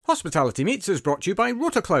Hospitality Meets is brought to you by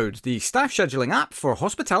RotaCloud, the staff scheduling app for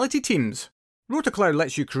hospitality teams. RotaCloud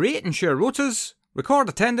lets you create and share rotas, record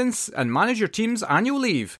attendance, and manage your team's annual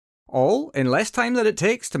leave, all in less time than it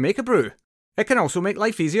takes to make a brew. It can also make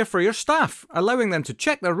life easier for your staff, allowing them to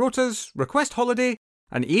check their rotas, request holiday,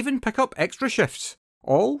 and even pick up extra shifts,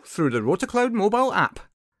 all through the RotaCloud mobile app.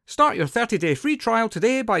 Start your 30-day free trial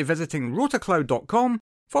today by visiting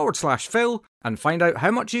rotacloud.com/Phil and find out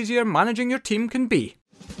how much easier managing your team can be.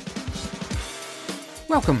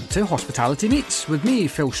 Welcome to Hospitality Meets with me,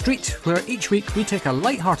 Phil Street, where each week we take a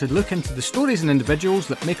light-hearted look into the stories and individuals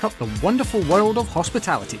that make up the wonderful world of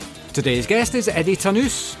hospitality. Today's guest is Eddy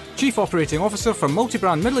Tannous, Chief Operating Officer for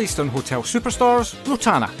multi-brand Middle Eastern hotel superstars,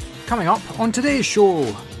 Rotana. Coming up on today's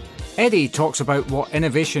show, Eddy talks about what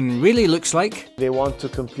innovation really looks like. They want to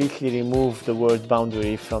completely remove the word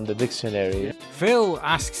boundary from the dictionary. Phil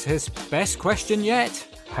asks his best question yet.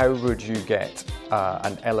 How would you get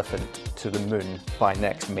an elephant to the moon by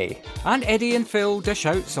next May? And Eddy and Phil dish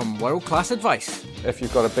out some world-class advice. If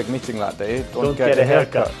you've got a big meeting that day, Don't get a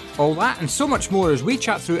haircut. All that and so much more as we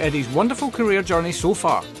chat through Eddy's wonderful career journey so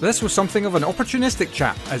far. This was something of an opportunistic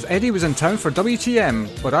chat as Eddy was in town for WTM,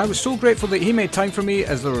 but I was so grateful that he made time for me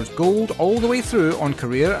as there was gold all the way through on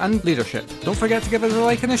career and leadership. Don't forget to give us a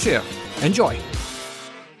like and a share. Enjoy.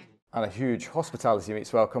 And a huge Hospitality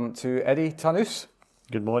Meets welcome to Eddy Tannous.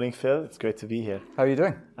 Good morning, Phil. It's great to be here. How are you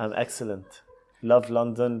doing? I'm excellent. Love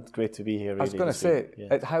London. Great to be here. Really, I was going to say,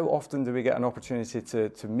 yeah. How often do we get an opportunity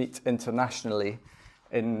to meet internationally?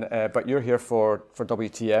 But you're here for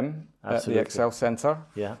WTM at the Excel Centre.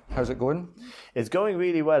 Yeah. How's it going? It's going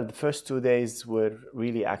really well. The first 2 days were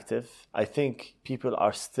really active. I think people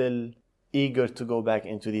are still eager to go back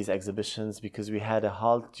into these exhibitions because we had a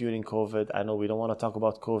halt during COVID. I know we don't want to talk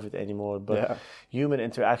about COVID anymore, but human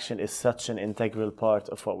interaction is such an integral part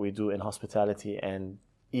of what we do in hospitality. And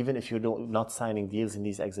even if you're not signing deals in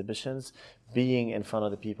these exhibitions, being in front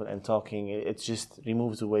of the people and talking, it just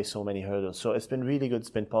removes away so many hurdles. So it's been really good. It's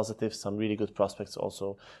been positive. Some really good prospects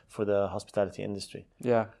also for the hospitality industry.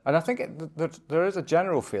 Yeah, and I think there is a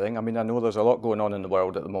general feeling. I mean, I know there's a lot going on in the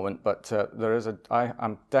world at the moment, but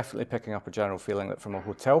I'm definitely picking up a general feeling that from a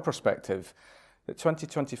hotel perspective, that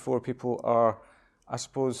 2024 people are, I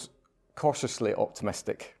suppose, cautiously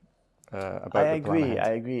optimistic. I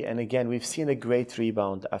agree. And again, we've seen a great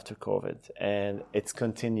rebound after COVID, and it's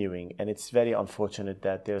continuing. And it's very unfortunate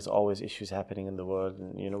that there's always issues happening in the world.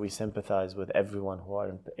 And, we sympathize with everyone who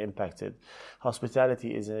are impacted.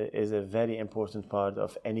 Hospitality is a very important part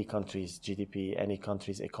of any country's GDP, any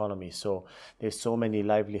country's economy. So there's so many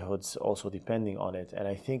livelihoods also depending on it. And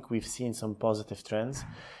I think we've seen some positive trends.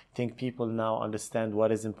 I think people now understand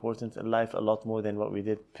what is important in life a lot more than what we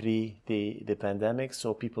did pre the pandemic.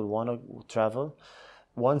 So people want to travel.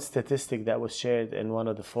 One statistic that was shared in one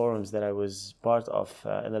of the forums that I was part of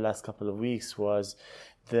in the last couple of weeks was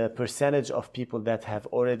the percentage of people that have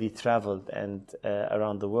already traveled and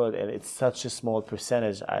around the world, and it's such a small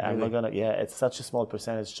percentage. It's such a small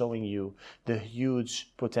percentage, showing you the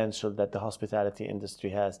huge potential that the hospitality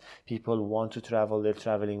industry has. People want to travel, they're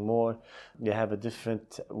traveling more. They have a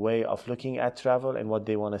different way of looking at travel and what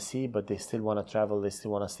they want to see, but they still want to travel, they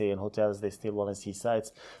still want to stay in hotels, they still want to see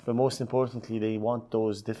sites. But most importantly, they want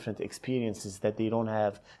those different experiences that they don't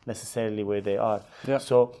have necessarily where they are. Yeah.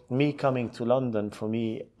 So me coming to London, for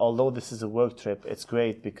me, although this is a work trip, it's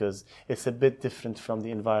great because it's a bit different from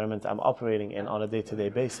the environment I'm operating in on a day-to-day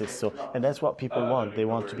basis. And that's what people want. They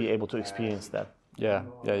want to be able to experience that. Yeah,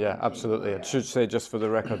 absolutely. I should say, just for the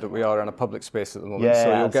record, that we are in a public space at the moment,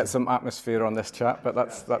 so you'll get some atmosphere on this chat, but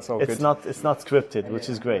that's all good. It's not scripted, which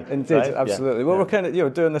is great. Indeed, right? Absolutely. Well, we're kind of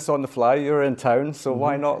doing this on the fly. You're in town, so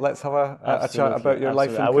why not? Let's have a chat about your life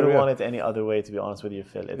and career. I wouldn't want it any other way, to be honest with you,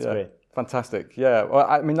 Phil. It's great. Fantastic. Yeah. Well,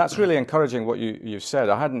 I mean, that's really encouraging what you said.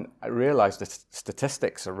 I hadn't realised the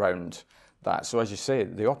statistics around that. So as you say,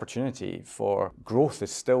 the opportunity for growth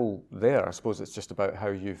is still there. I suppose it's just about how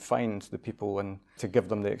you find the people and to give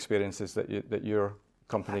them the experiences that your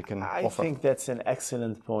company can offer. I think that's an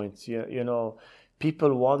excellent point.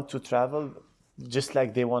 People want to travel just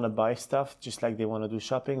like they want to buy stuff, just like they want to do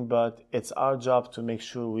shopping, but it's our job to make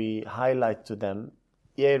sure we highlight to them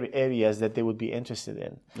areas that they would be interested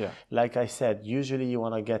in. Yeah. Like I said, usually you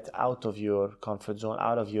want to get out of your comfort zone,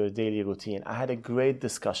 out of your daily routine. I had a great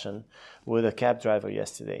discussion with a cab driver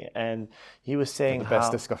yesterday, and he was saying the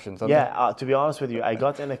best discussions. To be honest with you, I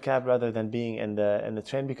got in a cab rather than being in the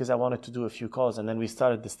train because I wanted to do a few calls, and then we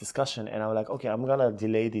started this discussion, and I was like, okay, I'm gonna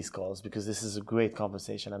delay these calls because this is a great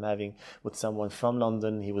conversation I'm having with someone from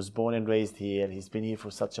London. He was born and raised here. He's been here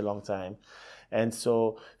for such a long time. And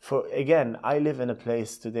so, I live in a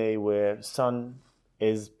place today where sun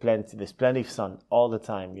is plenty. There's plenty of sun all the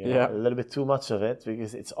time. You know, a little bit too much of it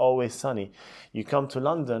because it's always sunny. You come to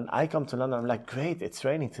London. I come to London. I'm like, great, it's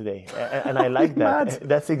raining today, and I like that.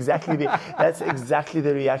 That's exactly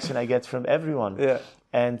the reaction I get from everyone. Yeah.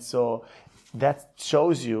 And so that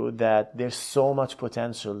shows you that there's so much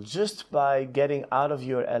potential just by getting out of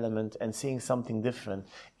your element and seeing something different.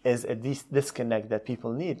 Is a disconnect that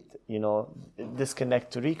people need. You know,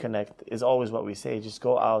 disconnect to reconnect is always what we say. Just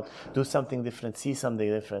go out, do something different, see something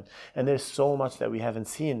different. And there's so much that we haven't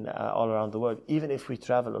seen all around the world. Even if we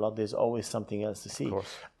travel a lot, there's always something else to see. Of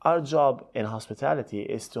course. Our job in hospitality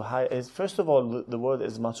is first of all, the world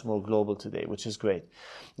is much more global today, which is great.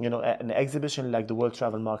 You know, an exhibition like the World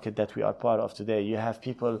Travel Market that we are part of today, you have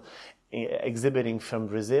people exhibiting from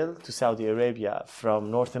Brazil to Saudi Arabia,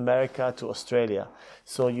 from North America to Australia.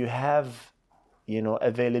 So you have, you know,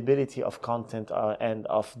 availability of content and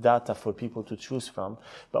of data for people to choose from.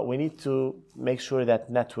 But we need to make sure that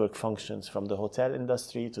network functions from the hotel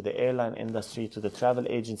industry to the airline industry to the travel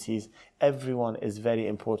agencies. Everyone is very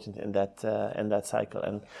important in that cycle.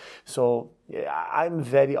 And so I'm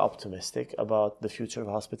very optimistic about the future of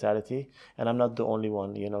hospitality, and I'm not the only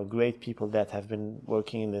one. You know, great people that have been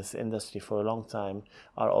working in this industry for a long time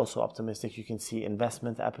are also optimistic. You can see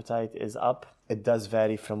investment appetite is up. It does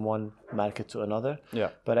vary from one market to another. Yeah.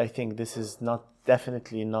 But I think this is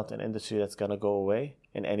definitely not an industry that's going to go away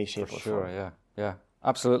in any shape or form. Sure, yeah.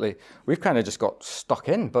 Absolutely. We've kind of just got stuck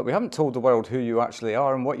in, but we haven't told the world who you actually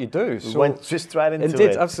are and what you do. So went just right into it.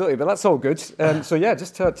 Indeed, absolutely. But that's all good. So yeah,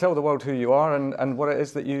 just tell the world who you are and what it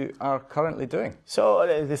is that you are currently doing. So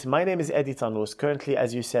my name is Eddy Tannous. Currently,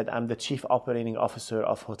 as you said, I'm the Chief Operating Officer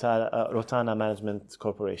of Rotana Management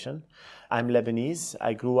Corporation. I'm Lebanese.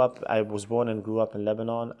 I was born and grew up in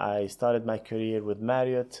Lebanon. I started my career with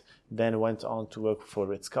Marriott, then went on to work for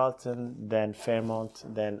Ritz-Carlton, then Fairmont,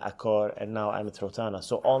 then Accor, and now I'm at Rotana.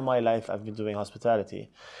 So all my life I've been doing hospitality.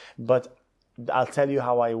 But I'll tell you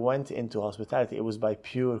how I went into hospitality. It was by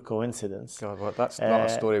pure coincidence. God, well, that's not a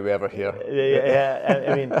story we ever hear.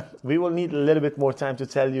 I mean, we will need a little bit more time to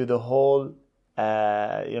tell you the whole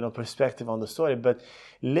perspective on the story, but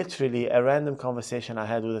literally a random conversation I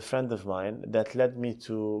had with a friend of mine that led me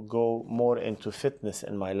to go more into fitness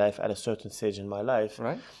in my life at a certain stage in my life.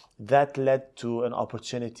 Right. That led to an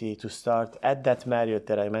opportunity to start at that Marriott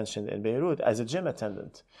that I mentioned in Beirut as a gym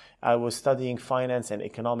attendant. I was studying finance and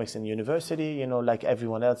economics in university. You know, like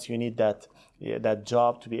everyone else, you need that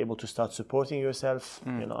job to be able to start supporting yourself.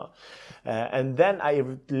 You know, and then I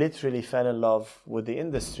literally fell in love with the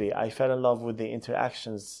industry. I fell in love with the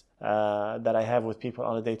interactions that I have with people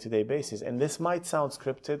on a day-to-day basis. And this might sound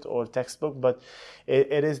scripted or textbook, but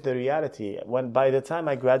it is the reality. By the time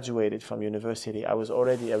I graduated from university, I was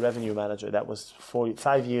already a revenue manager. That was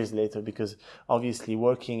 5 years later, because obviously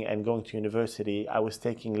working and going to university, I was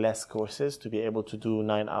taking less courses to be able to do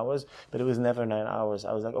 9 hours, but it was never 9 hours.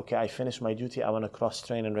 I was like, okay, I finished my duty. I want to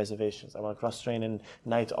cross-train in reservations. I want to cross-train in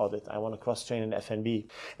night audit. I want to cross-train in F&B.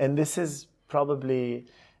 And this is probably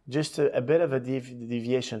just a bit of a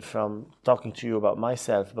deviation from talking to you about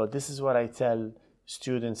myself, but this is what I tell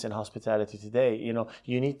students in hospitality today. You know,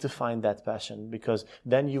 you need to find that passion, because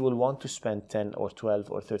then you will want to spend 10 or 12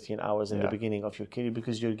 or 13 hours in the beginning of your career,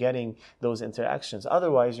 because you're getting those interactions.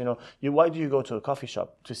 Otherwise, why do you go to a coffee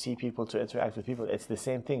shop? To see people, to interact with people. It's the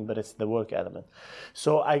same thing, but it's the work element.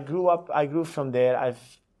 So I grew from there.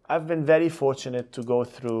 I've been very fortunate to go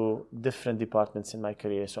through different departments in my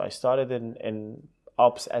career. So I started in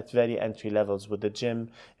ops at very entry levels with the gym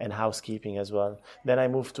and housekeeping as well. Then I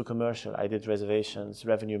moved to commercial. I did reservations,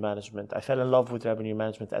 revenue management. I fell in love with revenue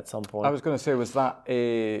management at some point. I was going to say, was that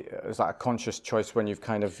a conscious choice when you've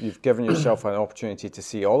given yourself an opportunity to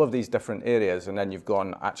see all of these different areas, and then you've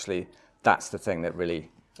gone, actually, that's the thing that really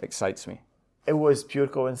excites me? It was pure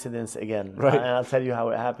coincidence again, right. And I'll tell you how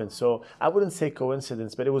it happened. So I wouldn't say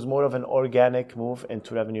coincidence, but it was more of an organic move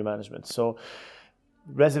into revenue management. So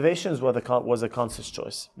reservations was a conscious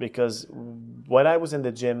choice, because when I was in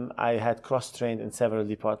the gym, I had cross-trained in several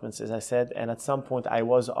departments, as I said, and at some point I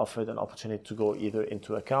was offered an opportunity to go either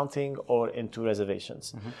into accounting or into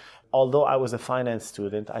reservations. Mm-hmm. Although I was a finance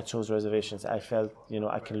student, I chose reservations. I felt,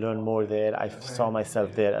 I can learn more there. I saw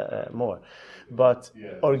myself there more. But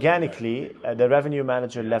organically, the revenue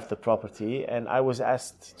manager left the property, and I was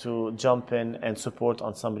asked to jump in and support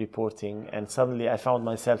on some reporting. And suddenly I found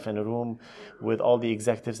myself in a room with all the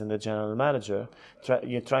executives and the general manager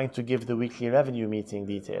trying to give the weekly revenue meeting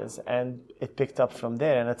details. And it picked up from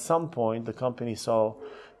there. And at some point, the company saw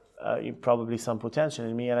probably some potential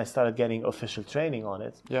in me, and I started getting official training on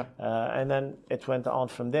it. Yeah. And then it went on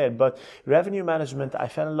from there. But revenue management, I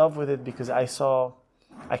fell in love with it because I saw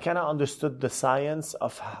I kind of understood the science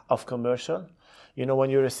of commercial. You know, when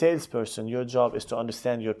you're a salesperson, your job is to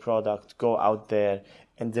understand your product, go out there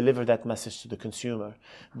and deliver that message to the consumer.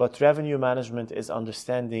 But revenue management is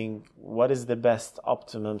understanding what is the best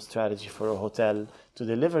optimum strategy for a hotel to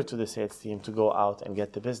deliver to the sales team to go out and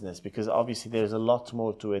get the business. Because obviously there's a lot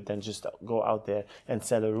more to it than just go out there and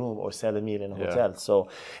sell a room or sell a meal in a hotel. So,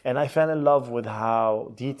 and I fell in love with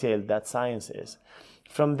how detailed that science is.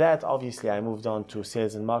 From that, obviously, I moved on to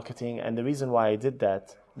sales and marketing. And the reason why I did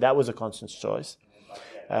that was a conscious choice.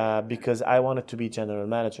 Because I wanted to be general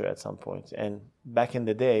manager at some point. And back in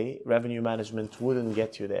the day, revenue management wouldn't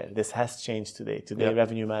get you there. This has changed today. Today,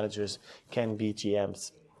 revenue managers can be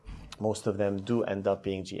GMs. Most of them do end up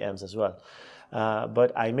being GMs as well.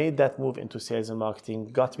 But I made that move into sales and marketing,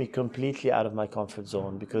 got me completely out of my comfort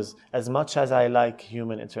zone, because as much as I like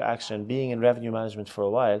human interaction, being in revenue management for a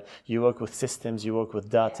while, you work with systems, you work with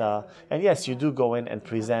data, and yes, you do go in and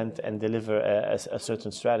present and deliver a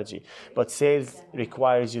certain strategy. But sales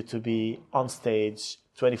requires you to be on stage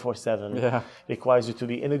 24/7, requires you to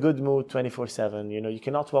be in a good mood 24/7. You know, you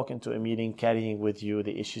cannot walk into a meeting carrying with you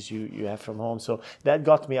the issues you have from home. So that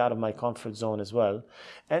got me out of my comfort zone as well.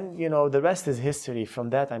 And, you know, the rest is history.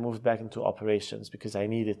 From that, I moved back into operations because I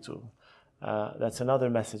needed to. That's another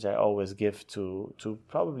message I always give to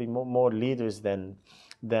probably more leaders than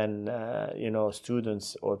you know,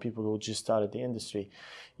 students or people who just started the industry.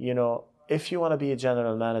 You know, if you want to be a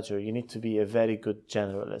general manager, you need to be a very good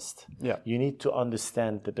generalist. Yeah. You need to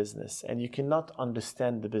understand the business. And you cannot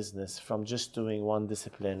understand the business from just doing one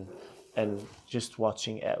discipline and just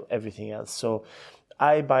watching everything else. So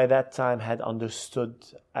I, by that time, had understood,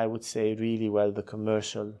 I would say, really well the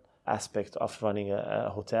commercial aspect of running a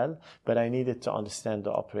hotel, but I needed to understand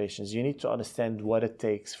the operations. You need to understand what it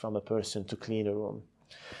takes from a person to clean a room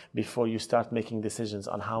before you start making decisions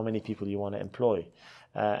on how many people you want to employ.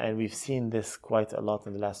 And we've seen this quite a lot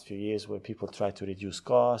in the last few years, where people try to reduce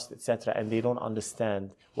costs, etc., and they don't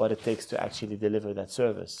understand what it takes to actually deliver that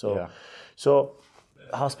service. So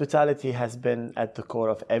hospitality has been at the core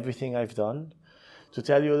of everything I've done. To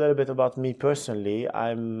tell you a little bit about me personally,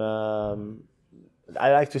 I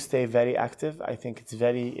like to stay very active. I think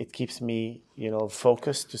it keeps me, you know,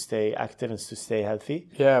 focused to stay active and to stay healthy.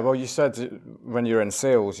 Yeah, well, you said when you're in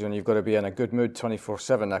sales, you know, you've got to be in a good mood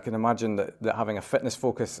 24/7. I can imagine that having a fitness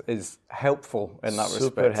focus is helpful in that respect.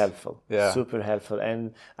 Super helpful. Yeah. Super helpful.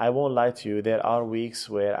 And I won't lie to you, there are weeks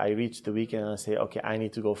where I reach the weekend and I say, okay, I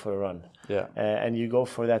need to go for a run. Yeah. And you go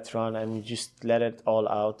for that run and you just let it all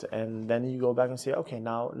out. And then you go back and say, okay,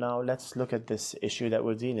 now let's look at this issue that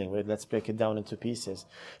we're dealing with. Let's break it down into pieces.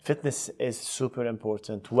 Fitness is super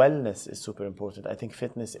important. Wellness is super important. I think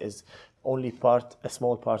fitness is only a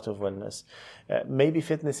small part of wellness. Maybe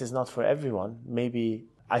fitness is not for everyone. Maybe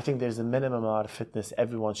I think there's a minimum amount of fitness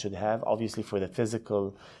everyone should have, obviously for the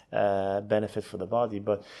physical benefit for the body,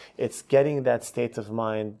 but it's getting that state of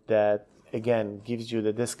mind that, again, gives you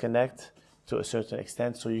the disconnect to a certain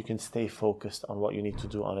extent, so you can stay focused on what you need to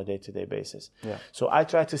do on a day-to-day basis. Yeah. So I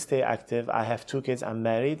try to stay active. I have 2 kids. I'm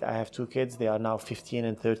married. I have 2 kids. They are now 15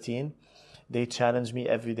 and 13. They challenge me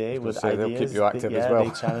every day with ideas. They'll keep you active as well.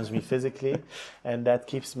 They challenge me physically, and that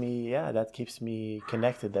keeps me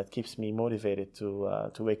connected. That keeps me motivated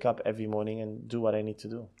to wake up every morning and do what I need to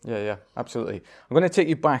do. Yeah, absolutely. I'm going to take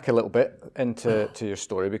you back a little bit into your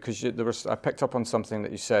story, because I picked up on something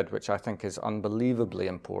that you said, which I think is unbelievably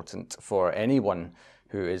important for anyone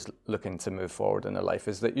who is looking to move forward in their life.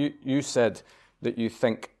 Is that you said that you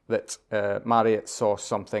think that Marriott saw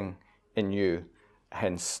something in you.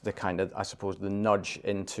 Hence the kind of, I suppose, the nudge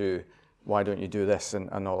into why don't you do this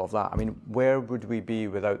and all of that. I mean, where would we be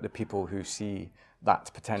without the people who see that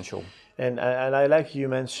potential? And I like you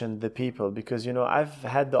mentioned the people, because, you know, I've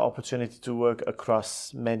had the opportunity to work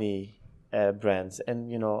across many brands, and,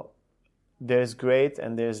 you know, there's great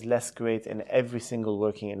and there's less great in every single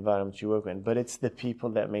working environment you work in, but it's the people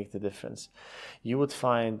that make the difference. You would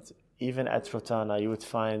find, even at Rotana, you would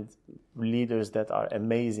find leaders that are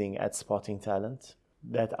amazing at spotting talent,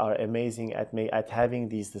 that are amazing at having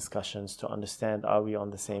these discussions to understand, are we on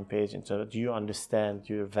the same page? And so do you understand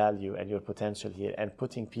your value and your potential here? And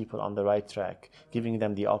putting people on the right track, giving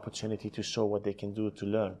them the opportunity to show what they can do to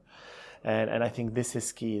learn. And I think this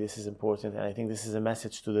is key, this is important, and I think this is a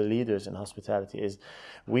message to the leaders in hospitality, is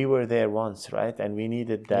we were there once, right? And we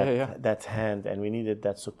needed that hand, and we needed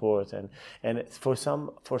that support. And for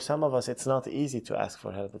some of us, it's not easy to ask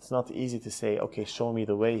for help. It's not easy to say, okay, show me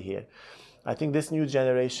the way here. I think this new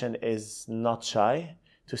generation is not shy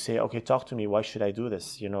to say, okay, talk to me. Why should I do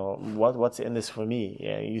this? What's in this for me?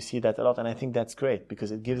 Yeah, you see that a lot, and I think that's great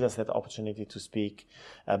because it gives us that opportunity to speak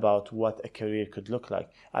about what a career could look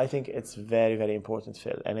like. I think it's very, very important,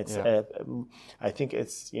 Phil, and it's. I think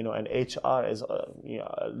it's and HR is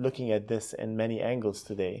looking at this in many angles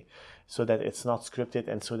today, so that it's not scripted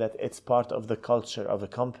and so that it's part of the culture of a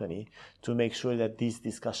company to make sure that these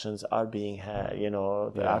discussions are being had,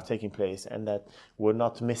 are taking place, and that we're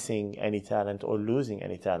not missing any talent or losing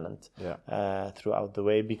any talent throughout the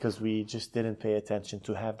way because we just didn't pay attention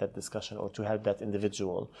to have that discussion or to help that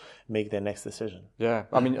individual make their next decision. Yeah,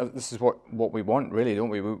 I mean, this is what we want, really, don't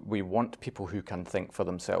we? We want people who can think for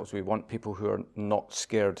themselves. We want people who are not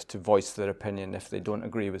scared to voice their opinion if they don't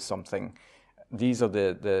agree with something. These are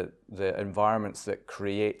the environments that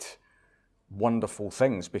create wonderful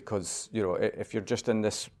things because, if you're just in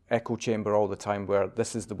this echo chamber all the time where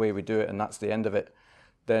this is the way we do it and that's the end of it,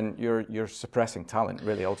 then you're suppressing talent,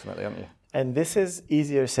 really, ultimately, aren't you? And this is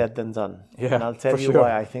easier said than done. Yeah, and I'll tell you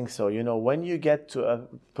why I think so. When you get to a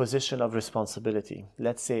position of responsibility,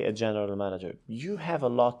 let's say a general manager, you have a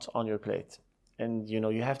lot on your plate. And,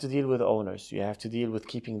 you have to deal with owners. You have to deal with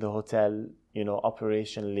keeping the hotel,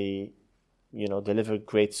 operationally, deliver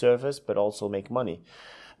great service, but also make money.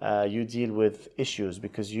 You deal with issues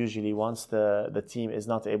because usually once the team is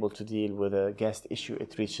not able to deal with a guest issue,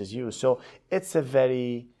 it reaches you. So it's a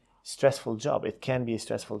very stressful job. It can be a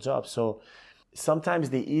stressful job. So sometimes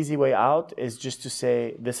the easy way out is just to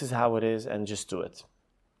say, this is how it is and just do it.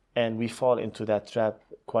 And we fall into that trap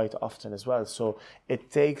quite often as well. So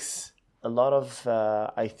it takes a lot of,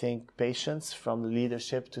 I think, patience from the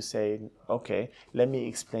leadership to say, okay, let me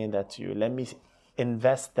explain that to you. Let me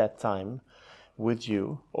invest that time with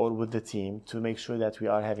you or with the team to make sure that we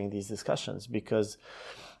are having these discussions because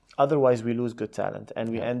otherwise we lose good talent and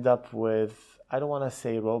we end up with, I don't want to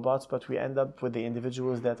say robots, but we end up with the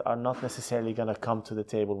individuals that are not necessarily going to come to the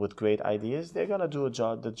table with great ideas. They're going to do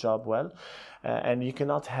the job well. And you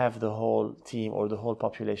cannot have the whole team or the whole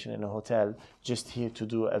population in a hotel just here to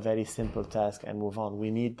do a very simple task and move on. We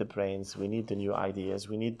need the brains. We need the new ideas.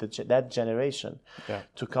 We need that generation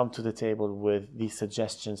to come to the table with these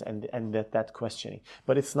suggestions and that questioning.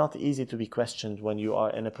 But it's not easy to be questioned when you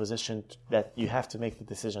are in a position that you have to make the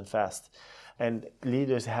decision fast. And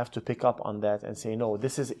leaders have to pick up on that and say, no,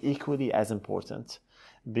 this is equally as important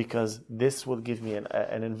because this will give me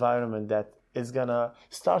an environment that is going to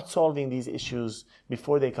start solving these issues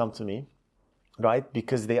before they come to me, right?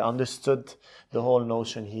 Because they understood the whole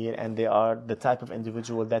notion here and they are the type of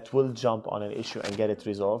individual that will jump on an issue and get it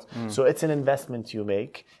resolved. So it's an investment you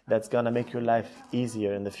make that's going to make your life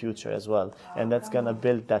easier in the future as well. And that's going to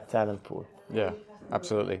build that talent pool. Yeah.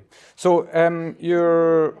 Absolutely. So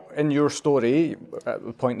you're in your story at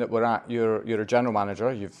the point that we're at. You're a general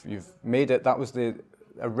manager. You've made it. That was the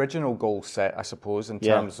original goal set, I suppose, in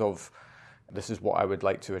terms of this is what I would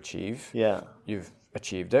like to achieve. Yeah. You've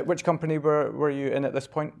achieved it. Which company were you in at this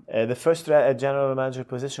point? The first general manager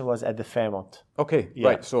position was at the Fairmont. Okay,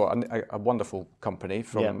 right. So a wonderful company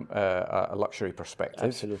from a luxury perspective.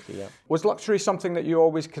 Absolutely. Yeah. Was luxury something that you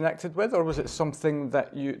always connected with, or was it something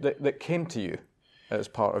that that came to you as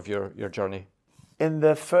part of your journey? In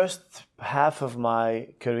the first half of my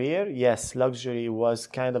career, yes, luxury was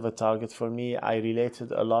kind of a target for me. I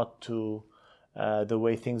related a lot to the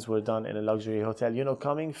way things were done in a luxury hotel.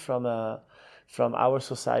 Coming from our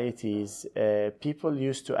societies, people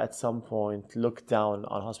used to at some point look down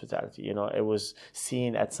on hospitality. It was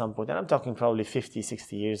seen at some point, and I'm talking probably 50,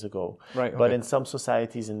 60 years ago. Right. Okay. But in some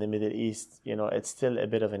societies in the Middle East, it's still a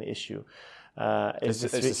bit of an issue. Is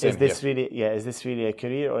this really a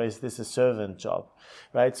career or is this a servant job,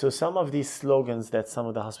 right? So some of these slogans that some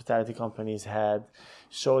of the hospitality companies had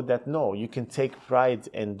showed that no, you can take pride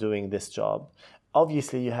in doing this job.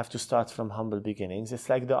 Obviously, you have to start from humble beginnings. It's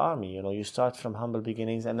like the army, you start from humble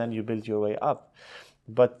beginnings and then you build your way up.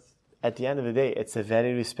 But at the end of the day, it's a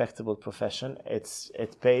very respectable profession.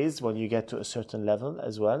 It pays when you get to a certain level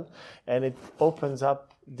as well, and it opens up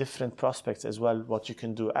different prospects as well, what you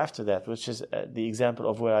can do after that, which is the example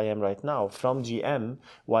of where I am right now. From GM,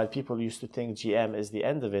 while people used to think GM is the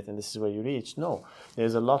end of it and this is where you reach, no,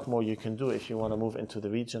 there's a lot more you can do if you want to move into the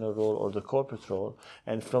regional role or the corporate role.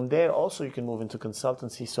 And from there also you can move into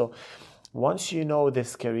consultancy. So once you know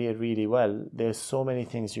this career really well, there's so many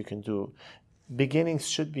things you can do. Beginnings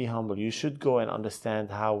should be humble. You should go and understand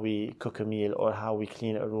how we cook a meal or how we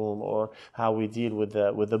clean a room or how we deal with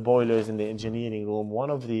the boilers in the engineering room. One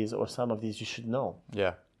of these or some of these you should know.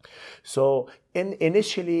 Yeah. So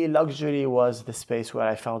initially, luxury was the space where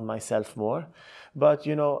I found myself more. But,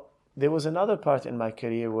 there was another part in my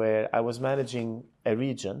career where I was managing a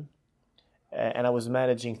region and I was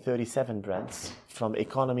managing 37 brands from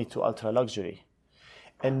economy to ultra luxury.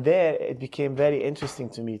 And there it became very interesting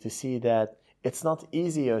to me to see that it's not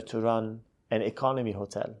easier to run an economy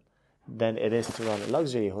hotel than it is to run a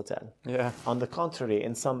luxury hotel. Yeah. On the contrary,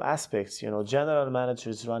 in some aspects, general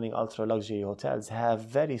managers running ultra luxury hotels have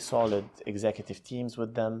very solid executive teams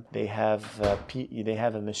with them. They have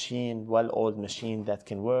a machine, well-oiled machine that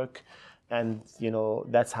can work, and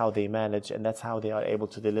that's how they manage, and that's how they are able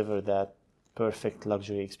to deliver that perfect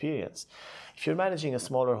luxury experience. If you're managing a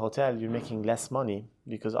smaller hotel, you're making less money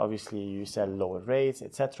because obviously you sell lower rates,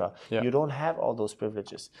 etc. Yeah. You don't have all those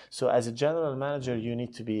privileges. So as a general manager, you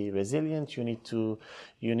need to be resilient. You need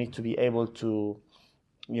to be able to,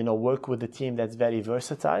 work with a team that's very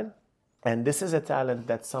versatile. And this is a talent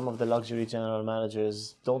that some of the luxury general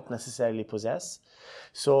managers don't necessarily possess.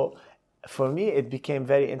 So for me, it became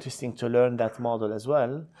very interesting to learn that model as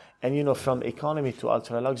well. And, from economy to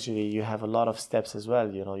ultra luxury, you have a lot of steps as well.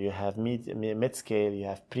 You have mid-scale, you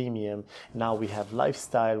have premium. Now we have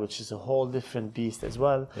lifestyle, which is a whole different beast as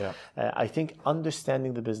well. Yeah. I think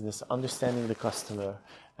understanding the business, understanding the customer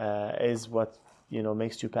is what,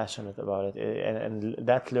 makes you passionate about it. And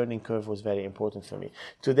that learning curve was very important for me.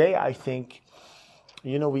 Today, I think,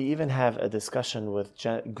 we even have a discussion with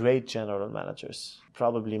great general managers,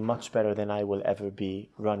 probably much better than I will ever be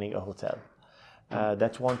running a hotel,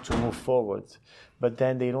 that want to move forward. But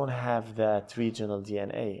then they don't have that regional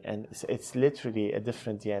DNA. And it's literally a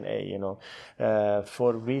different DNA,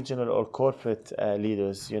 For regional or corporate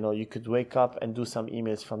leaders, you could wake up and do some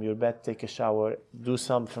emails from your bed, take a shower, do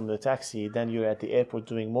some from the taxi, then you're at the airport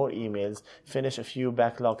doing more emails, finish a few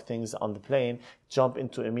backlog things on the plane, jump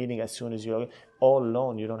into a meeting as soon as you're all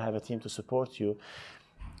alone. You don't have a team to support you.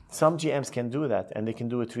 Some GMs can do that, and they can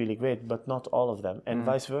do it really great, but not all of them, and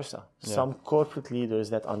vice versa. Yeah. Some corporate leaders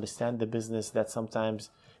that understand the business, that sometimes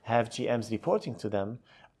have GMs reporting to them,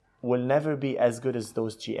 will never be as good as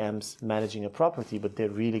those GMs managing a property, but they're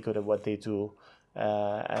really good at what they do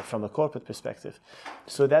from a corporate perspective.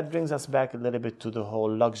 So that brings us back a little bit to the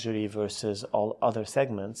whole luxury versus all other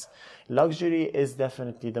segments. Luxury is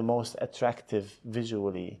definitely the most attractive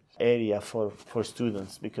visually area for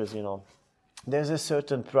students because, there's a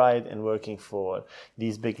certain pride in working for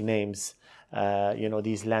these big names,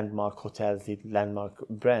 these landmark hotels, these landmark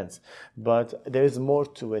brands. But there's more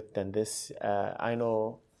to it than this. I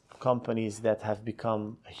know companies that have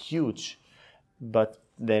become huge, but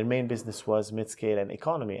their main business was mid-scale and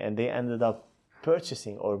economy, and they ended up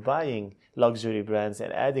purchasing or buying luxury brands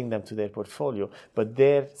and adding them to their portfolio. But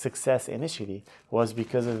their success initially was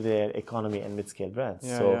because of their economy and mid-scale brands.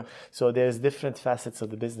 So there's different facets of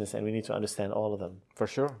the business, and we need to understand all of them. For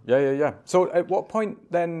sure. Yeah. So at what point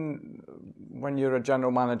then, when you're a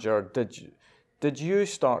general manager, did you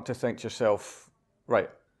start to think to yourself, right,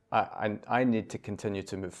 I need to continue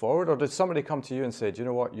to move forward? Or did somebody come to you and say, do you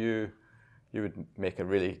know what, you would make a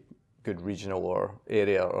really good regional or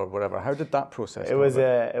area or whatever? How did that process go?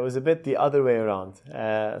 It was a bit the other way around.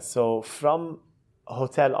 So from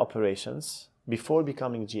hotel operations, before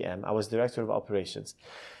becoming GM, I was director of operations.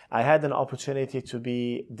 I had an opportunity to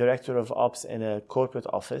be director of ops in a corporate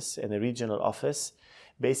office, in a regional office,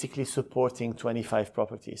 basically supporting 25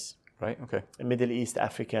 properties. Right, okay. In Middle East,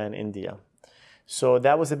 Africa, and India. So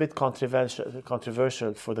that was a bit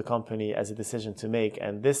controversial for the company as a decision to make.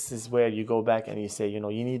 And this is where you go back and you say, you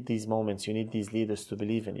need these moments, you need these leaders to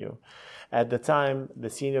believe in you. At the time, the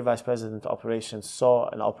senior vice president of operations saw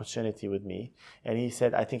an opportunity with me. And he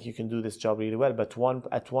said, I think you can do this job really well. But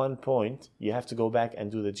at one point, you have to go back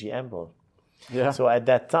and do the GM role. Yeah. So at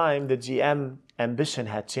that time, the GM ambition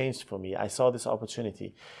had changed for me. I saw this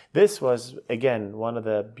opportunity. This was, again, one of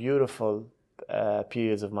the beautiful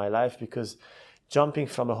periods of my life because jumping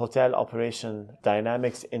from a hotel operation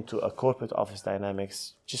dynamics into a corporate office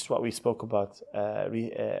dynamics, just what we spoke about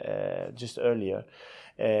just earlier,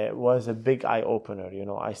 was a big eye-opener.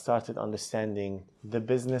 I started understanding the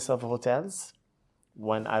business of hotels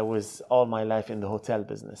when I was all my life in the hotel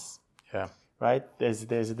business. Yeah. Right?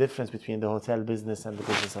 There's a difference between the hotel business and the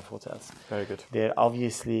business of hotels. Very good. They're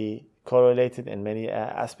obviously correlated in many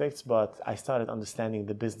aspects, but I started understanding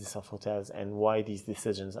the business of hotels and why these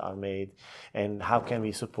decisions are made and how can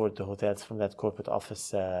we support the hotels from that corporate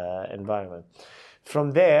office environment.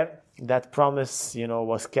 From there, that promise,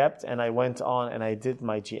 was kept, and I went on and I did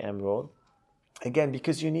my GM role. Again,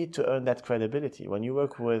 because you need to earn that credibility. When you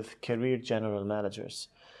work with career general managers,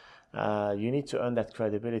 you need to earn that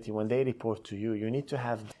credibility. When they report to you, you need to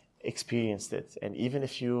have experienced it. And even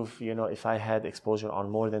if if I had exposure on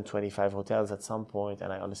more than 25 hotels at some point,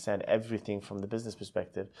 and I understand everything from the business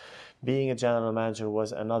perspective, being a general manager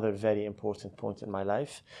was another very important point in my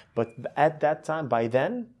life. But at that time, by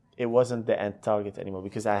then, it wasn't the end target anymore,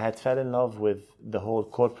 because I had fell in love with the whole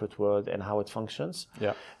corporate world and how it functions.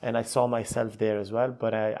 Yeah. And I saw myself there as well,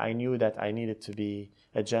 but I knew that I needed to be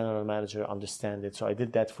a general manager, understand it. So I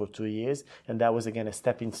did that for 2 years, and that was again a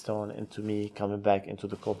stepping stone into me coming back into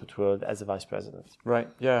the corporate world as a vice president. Right,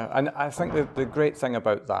 yeah. And I think the great thing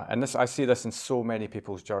about that, and I see this in so many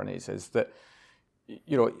people's journeys, is that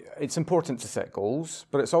it's important to set goals,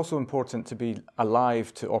 but it's also important to be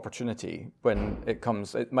alive to opportunity when it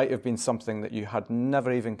comes. It might have been something that you had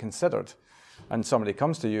never even considered, and somebody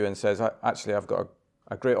comes to you and says, actually, I've got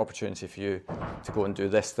a great opportunity for you to go and do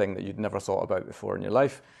this thing that you'd never thought about before in your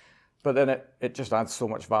life. But then it just adds so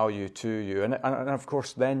much value to you. And of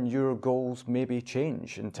course, then your goals maybe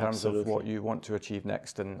change in terms of what you want to achieve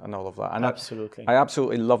next and all of that. And absolutely. I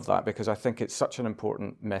absolutely love that, because I think it's such an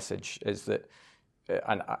important message, is that,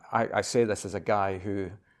 and I say this as a guy who,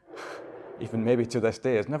 even maybe to this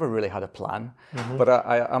day, has never really had a plan. Mm-hmm. But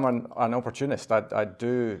I'm an opportunist. I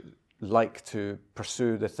do like to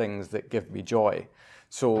pursue the things that give me joy.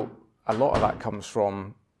 So a lot of that comes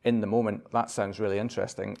from, in the moment, that sounds really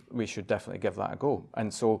interesting, we should definitely give that a go.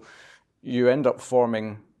 And so you end up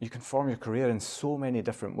you can form your career in so many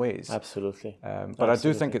different ways. Absolutely. But I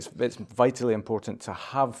do think it's vitally important to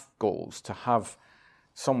have goals, to have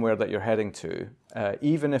somewhere that you're heading to,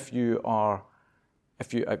 even if you're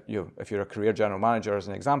a career general manager, as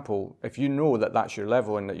an example, if you know that that's your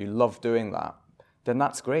level and that you love doing that, then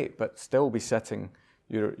that's great, but still be setting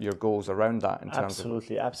your goals around that in terms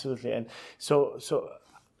absolutely. And so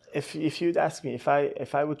if you'd ask me,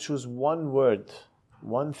 if I would choose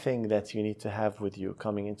one thing that you need to have with you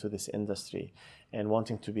coming into this industry and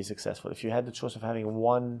wanting to be successful, if you had the choice of having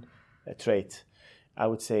one trait, I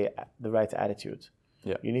would say the right attitude.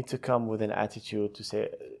 Yeah. You need to come with an attitude to say,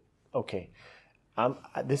 okay,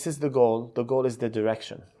 this is the goal. The goal is the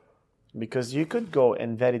direction. Because you could go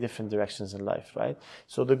in very different directions in life, right?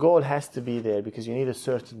 So the goal has to be there because you need a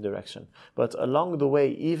certain direction. But along the way,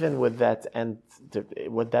 even with that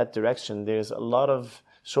direction, there's a lot of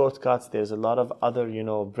shortcuts. There's a lot of other,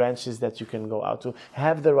 branches that you can go out to.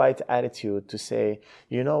 Have the right attitude to say,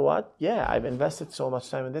 you know what? Yeah, I've invested so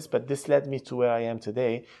much time in this, but this led me to where I am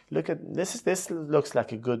today. Look at this. This looks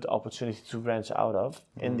like a good opportunity to branch out of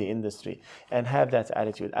in the industry, and have that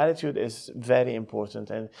attitude. Attitude is very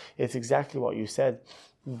important, and it's exactly what you said.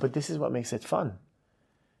 But this is what makes it fun,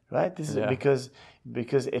 right? This is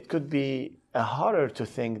because it could be a horror to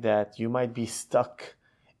think that you might be stuck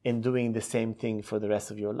in doing the same thing for the rest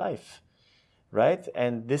of your life, right?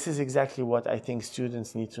 And this is exactly what I think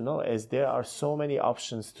students need to know, is there are so many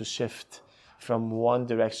options to shift from one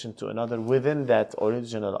direction to another within that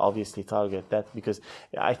original, obviously, target. That, because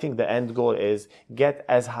I think the end goal is get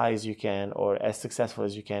as high as you can or as successful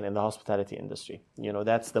as you can in the hospitality industry.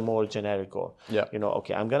 That's the more generic goal. Yeah.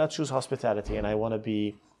 Okay, I'm going to choose hospitality and I want to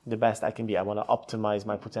be the best I can be. I want to optimize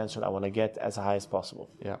my potential. I want to get as high as possible.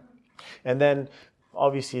 Yeah. And then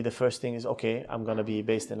obviously the first thing is, okay, I'm going to be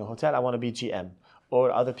based in a hotel. I want to be GM. Or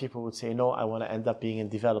other people would say, no, I want to end up being in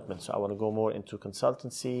development. So I want to go more into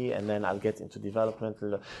consultancy, and then I'll get into development.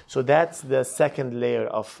 So that's the second layer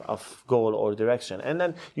of goal or direction. And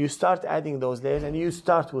then you start adding those layers, and you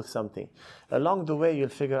start with something. Along the way, you'll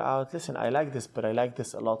figure out, listen, I like this, but I like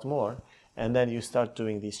this a lot more. And then you start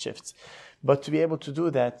doing these shifts. But to be able to do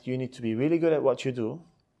that, you need to be really good at what you do.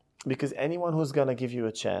 Because anyone who's going to give you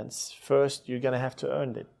a chance, first, you're going to have to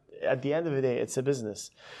earn it. At the end of the day, it's a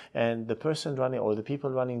business. And the person running, or the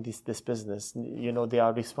people running this business, they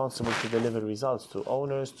are responsible to deliver results to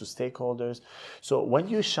owners, to stakeholders. So when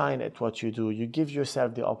you shine at what you do, you give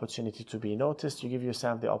yourself the opportunity to be noticed. You give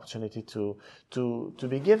yourself the opportunity to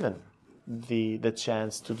be given the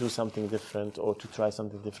chance to do something different, or to try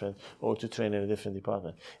something different, or to train in a different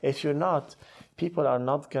department. If you're not, people are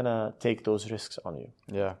not going to take those risks on you.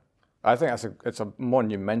 Yeah. I think it's a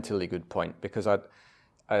monumentally good point, because I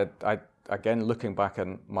again, looking back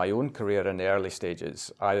on my own career in the early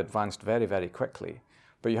stages, I advanced very, very quickly.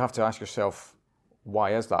 But you have to ask yourself,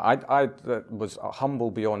 why is that? I was humble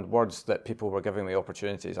beyond words that people were giving me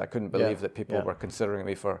opportunities. I couldn't believe that people were considering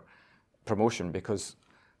me for promotion, because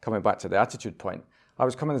coming back to the attitude point, I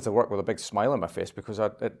was coming into work with a big smile on my face because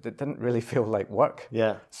it didn't really feel like work.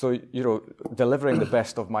 Yeah. So, delivering the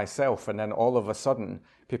best of myself, and then all of a sudden,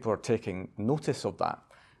 people are taking notice of that.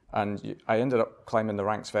 And I ended up climbing the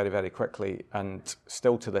ranks very, very quickly, and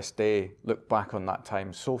still to this day look back on that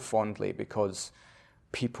time so fondly, because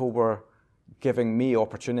people were giving me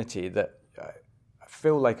opportunity that I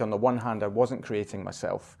feel like on the one hand I wasn't creating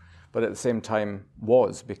myself, but at the same time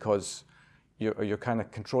was, because you're kind of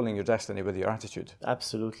controlling your destiny with your attitude.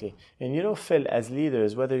 Absolutely. And Phil, as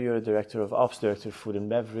leaders, whether you're a director of ops, director of food and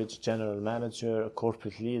beverage, general manager, a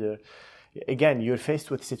corporate leader, again, you're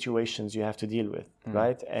faced with situations you have to deal with,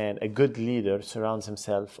 right? And a good leader surrounds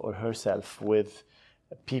himself or herself with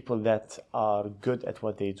people that are good at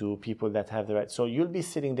what they do, people that have the right. So you'll be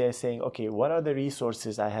sitting there saying, okay, what are the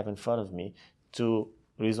resources I have in front of me to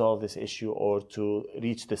resolve this issue or to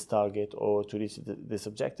reach this target or to reach this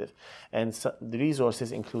objective? And so the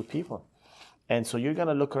resources include people. And so you're going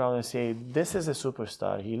to look around and say, this is a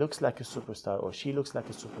superstar. He looks like a superstar, or she looks like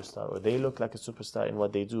a superstar, or they look like a superstar in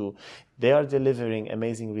what they do. They are delivering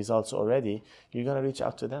amazing results already. You're going to reach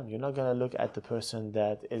out to them. You're not going to look at the person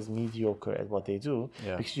that is mediocre at what they do,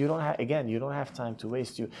 because you don't have time to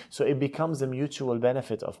waste. So it becomes a mutual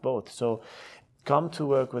benefit of both. So come to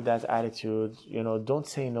work with that attitude. Don't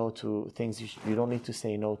say no to things you don't need to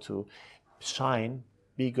say no to. Shine.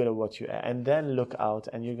 Be good at what you are, and then look out,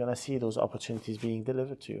 and you're going to see those opportunities being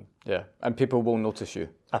delivered to you. Yeah, and people will notice you.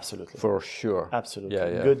 Absolutely. For sure. Absolutely.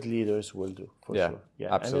 Yeah. Good leaders will do, for sure.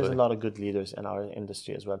 Yeah, absolutely. And there's a lot of good leaders in our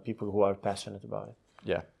industry as well, people who are passionate about it.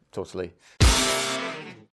 Yeah, totally.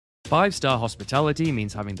 5-star hospitality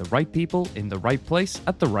means having the right people in the right place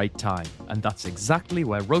at the right time, and that's exactly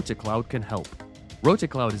where RotaCloud can help.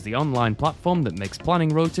 RotaCloud is the online platform that makes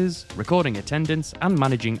planning rotas, recording attendance, and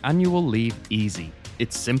managing annual leave easy.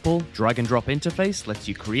 Its simple, drag-and-drop interface lets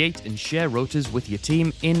you create and share rotas with your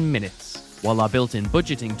team in minutes, while our built-in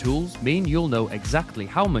budgeting tools mean you'll know exactly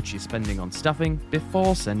how much you're spending on staffing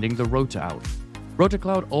before sending the rota out.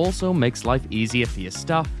 RotaCloud also makes life easier for your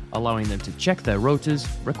staff, allowing them to check their rotas,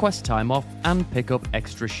 request time off, and pick up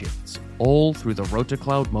extra shifts, all through the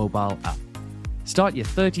RotaCloud mobile app. Start your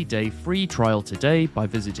 30-day free trial today by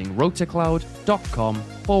visiting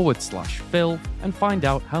rotacloud.com/Phil and find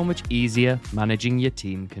out how much easier managing your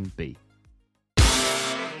team can be.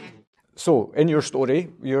 So, in your story,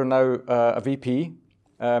 you're now a VP.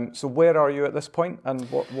 So where are you at this point, and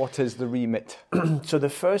what is the remit? So the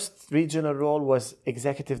first regional role was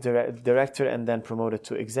executive director, and then promoted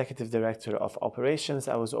to executive director of operations.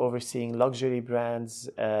 I was overseeing luxury brands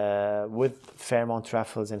with Fairmont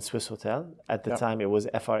Raffles and Swiss Hotel. At the time, it was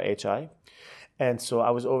FRHI. And so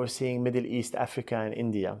I was overseeing Middle East, Africa, and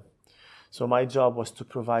India. So my job was to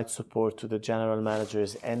provide support to the general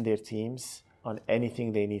managers and their teams on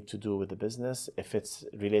anything they need to do with the business. If it's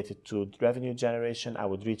related to revenue generation, I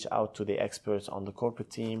would reach out to the experts on the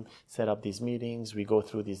corporate team, set up these meetings, we go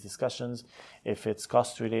through these discussions. If it's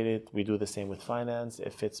cost related, we do the same with finance.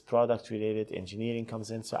 If it's product related, engineering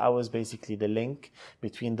comes in. So I was basically the link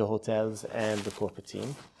between the hotels and the corporate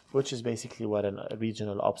team, which is basically what a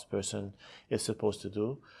regional ops person is supposed to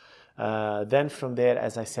do. Then from there,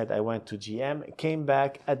 as I said, I went to GM, came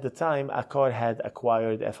back. At the time, Accor had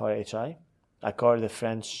acquired FRHI. Accor, the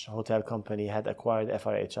French hotel company, had acquired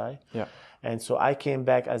FRHI. Yeah. And so I came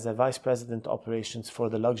back as a vice president operations for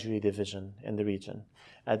the luxury division in the region.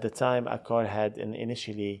 At the time, Accor had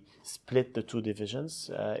initially split the two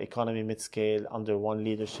divisions, economy mid-scale under one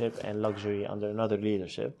leadership and luxury under another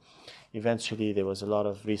leadership. Eventually, there was a lot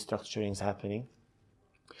of restructurings happening.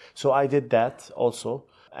 So I did that also.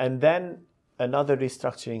 And then another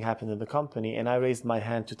restructuring happened in the company, and I raised my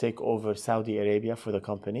hand to take over Saudi Arabia for the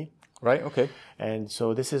company. Right, okay. And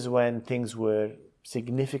so this is when things were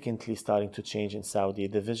significantly starting to change in Saudi.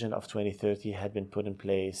 The vision of 2030 had been put in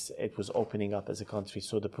place. It was opening up as a country,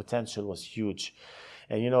 so the potential was huge.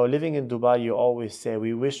 And living in Dubai, you always say,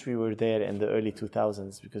 we wish we were there in the early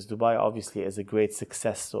 2000s, because Dubai obviously is a great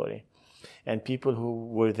success story. And people who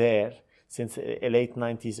were there since the late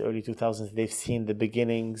 90s, early 2000s, they've seen the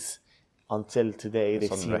beginnings until today.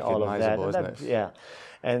 They've seen all of that. Yeah.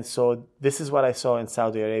 And so this is what I saw in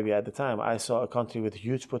Saudi Arabia at the time. I saw a country with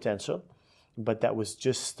huge potential, but that was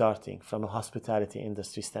just starting from a hospitality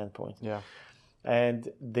industry standpoint. Yeah.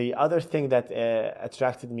 And the other thing that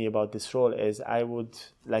attracted me about this role is I would,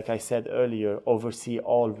 like I said earlier, oversee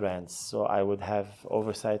all brands. So I would have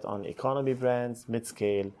oversight on economy brands,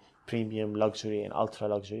 mid-scale, premium, luxury, and ultra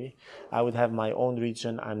luxury. I would have my own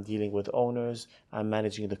region. I'm dealing with owners. I'm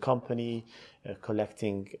managing the company,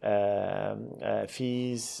 collecting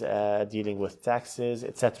fees, dealing with taxes,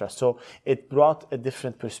 etc. So it brought a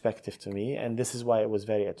different perspective to me, and this is why it was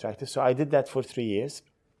very attractive. So I did that for 3 years.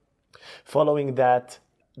 Following that,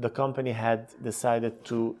 the company had decided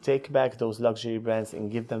to take back those luxury brands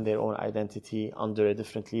and give them their own identity under a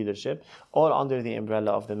different leadership, all under the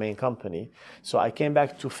umbrella of the main company. So I came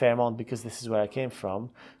back to Fairmont, because this is where I came from,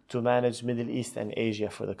 to manage Middle East and Asia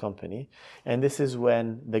for the company. And this is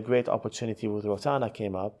when the great opportunity with Rotana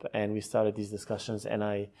came up, and we started these discussions, and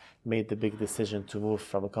I made the big decision to move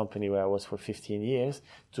from a company where I was for 15 years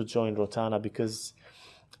to join Rotana, because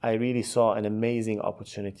I really saw an amazing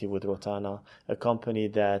opportunity with Rotana, a company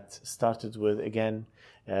that started with, again,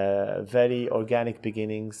 very organic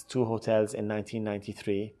beginnings, 2 hotels in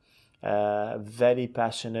 1993, very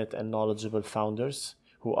passionate and knowledgeable founders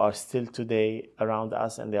who are still today around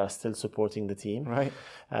us, and they are still supporting the team. Right.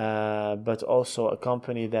 But also a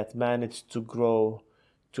company that managed to grow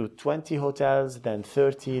to 20 hotels, then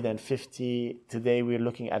 30, then 50. Today we're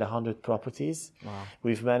looking at 100 properties. Wow.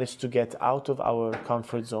 We've managed to get out of our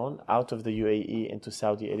comfort zone, out of the UAE into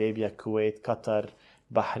Saudi Arabia, Kuwait, Qatar,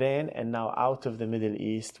 Bahrain, and now out of the Middle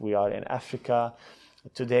East. We are in Africa.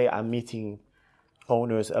 Today I'm meeting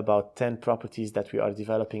owners about 10 properties that we are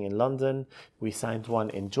developing in London. We signed one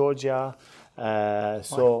in Georgia.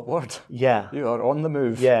 Word. Yeah. You are on the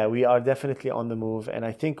move. Yeah, we are definitely on the move. And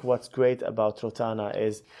I think what's great about Rotana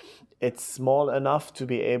is it's small enough to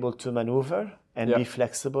be able to maneuver and be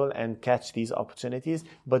flexible and catch these opportunities,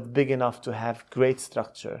 but big enough to have great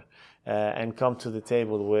structure and come to the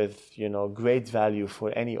table with, great value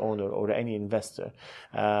for any owner or any investor.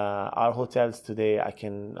 Our hotels today, I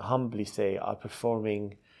can humbly say, are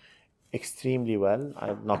performing extremely well.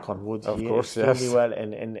 I knock on wood of here. Course, extremely yes. well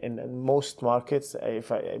in most markets.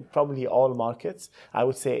 Probably all markets. I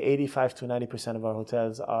would say 85 to 90% of our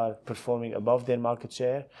hotels are performing above their market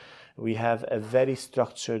share. We have a very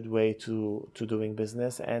structured way to doing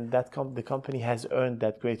business, and that the company has earned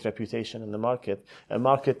that great reputation in the market, a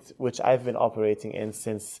market which I've been operating in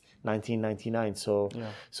since 1999.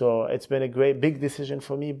 So it's been a great big decision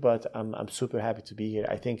for me, but I'm super happy to be here.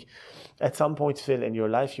 I think at some point, Phil, in your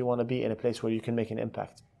life, you want to be in a place where you can make an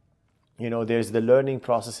impact. There's the learning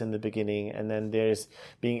process in the beginning, and then there's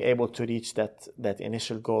being able to reach that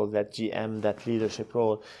initial goal, that GM, that leadership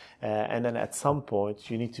role. And then at some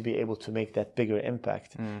point, you need to be able to make that bigger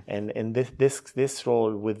impact. And in this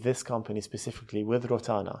role with this company specifically, with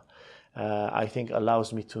Rotana, I think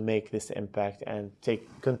allows me to make this impact and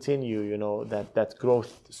continue, that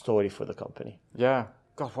growth story for the company. Yeah.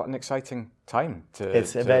 God, what an exciting time to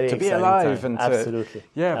be alive time. and Absolutely.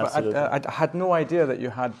 Absolutely. But I had no idea that you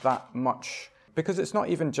had that much, because it's not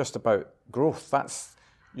even just about growth.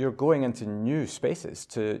 You're going into new spaces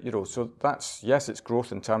so that's, yes, it's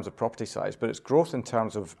growth in terms of property size, but it's growth in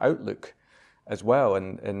terms of outlook as well,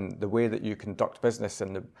 and the way that you conduct business,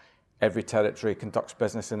 and every territory conducts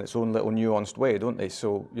business in its own little nuanced way, don't they?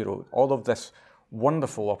 So, all of this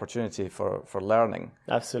wonderful opportunity for learning.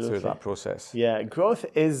 Absolutely. Through that process. Yeah, growth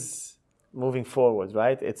is moving forward,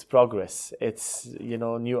 right? It's progress. It's,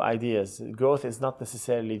 new ideas. Growth is not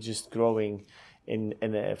necessarily just growing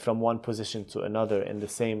from one position to another in the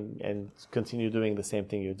same, and continue doing the same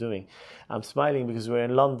thing you're doing. I'm smiling because we're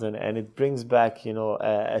in London, and it brings back,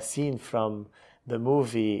 a scene from the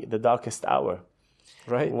movie The Darkest Hour.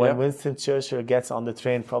 Right. When Winston Churchill gets on the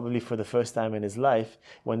train, probably for the first time in his life,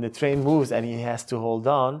 when the train moves and he has to hold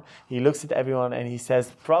on, he looks at everyone and he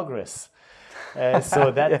says, "Progress."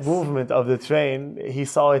 So that movement of the train, he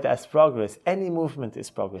saw it as progress. Any movement is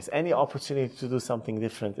progress. Any opportunity to do something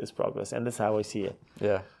different is progress. And that's how I see it.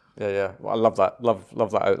 Yeah. Well, I love that.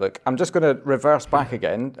 Love that outlook. I'm just going to reverse back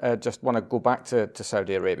again. Just want to go back to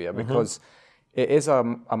Saudi Arabia, because it is a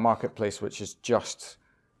marketplace which is just...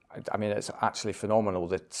 it's actually phenomenal,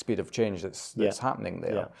 the speed of change that's happening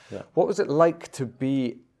there. Yeah. What was it like to be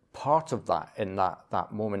part of that in that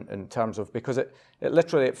moment, in terms of, because it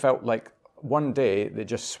literally, it felt like one day they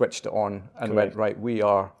just switched it on and went, right,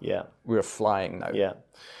 we're flying now. Yeah.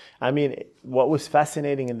 What was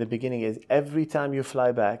fascinating in the beginning is every time you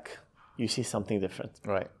fly back, you see something different.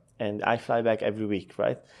 Right. And I fly back every week,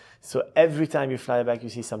 right? So every time you fly back, you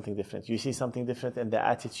see something different. You see something different in the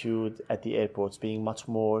attitude at the airports being much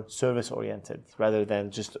more service-oriented rather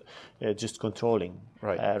than just controlling,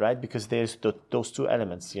 right? Because there's those two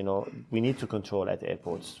elements. We need to control at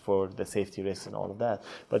airports for the safety risks and all of that.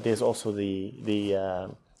 But there's also the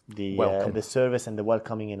service and the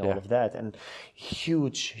welcoming and all of that, and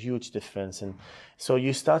huge difference. And so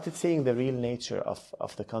you started seeing the real nature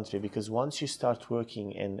of the country, because once you start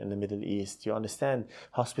working in the Middle East, you understand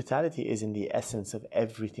hospitality is in the essence of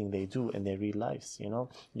everything they do in their real lives.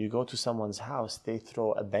 You go to someone's house, they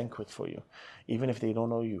throw a banquet for you, even if they don't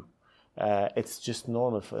know you. It's just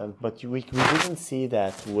normal for them. But we didn't see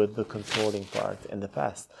that with the controlling part in the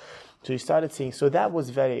past. So you started seeing, so that was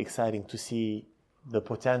very exciting to see the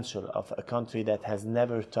potential of a country that has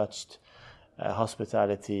never touched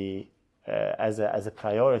hospitality as a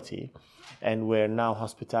priority, and where now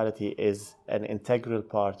hospitality is an integral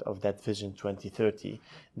part of that Vision 2030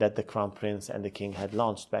 that the Crown Prince and the King had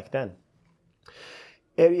launched back then.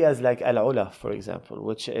 Areas like Al Ula, for example,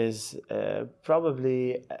 which is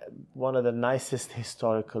probably one of the nicest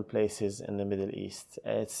historical places in the Middle East.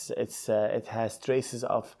 It has traces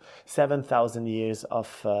of 7,000 years of,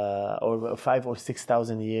 or 5,000 or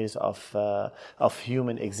 6,000 years of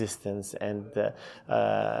human existence, and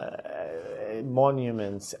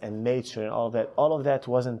monuments and nature and all of that. All of that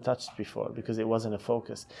wasn't touched before because it wasn't a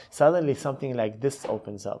focus. Suddenly, something like this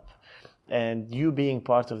opens up. And you being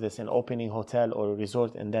part of this and opening a hotel or a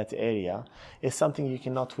resort in that area is something you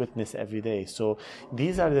cannot witness every day. So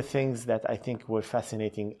these are the things that I think were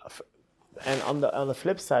fascinating. And on the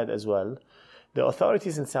flip side as well, the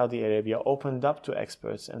authorities in Saudi Arabia opened up to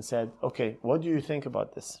experts and said, okay, what do you think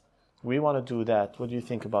about this? We want to do that. What do you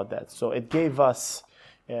think about that? So it gave us,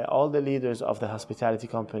 all the leaders of the hospitality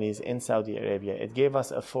companies in Saudi Arabia, it gave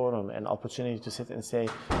us a forum, an opportunity to sit and say,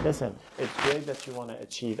 listen, it's great that you want to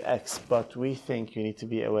achieve X, but we think you need to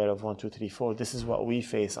be aware of 1, 2, 3, 4. This is what we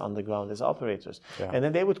face on the ground as operators. Yeah. And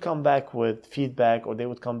then they would come back with feedback, or they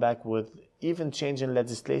would come back with even change in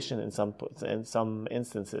legislation in some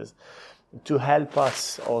instances to help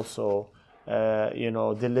us also,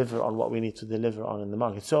 deliver on what we need to deliver on in the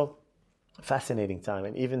market. So fascinating time.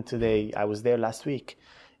 And even today, I was there last week.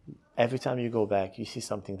 Every time you go back, you see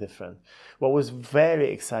something different. What was very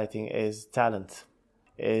exciting is talent.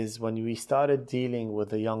 Is when we started dealing with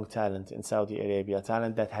the young talent in Saudi Arabia,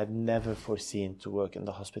 talent that had never foreseen to work in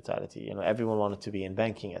the hospitality. Everyone wanted to be in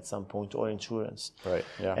banking at some point or insurance. Right.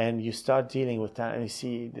 Yeah. And you start dealing with talent and you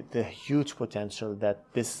see the huge potential that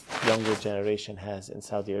this younger generation has in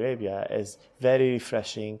Saudi Arabia is very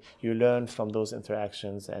refreshing. You learn from those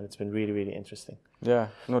interactions, and it's been really, really interesting. Yeah,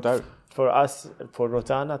 no doubt. For us, for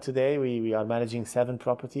Rotana today, we are managing 7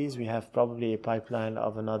 properties. We have probably a pipeline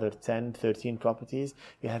of another 10, 13 properties.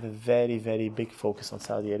 We have a very, very big focus on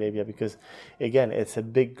Saudi Arabia because, again, it's a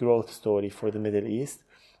big growth story for the Middle East.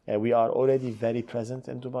 We are already very present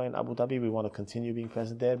in Dubai and Abu Dhabi. We want to continue being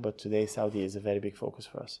present there, but today Saudi is a very big focus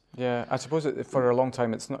for us. Yeah, I suppose for a long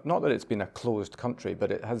time, it's not that it's been a closed country,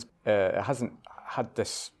 but it hasn't had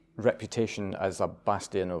this reputation as a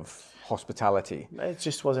bastion of hospitality. It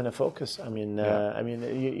just wasn't a focus.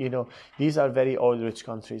 These are very oil-rich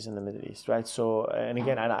countries in the Middle East, right? So, and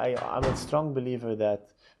again, I'm a strong believer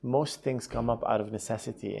that most things come up out of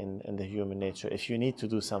necessity in the human nature. If you need to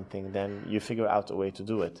do something, then you figure out a way to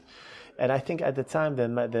do it. And I think at the time,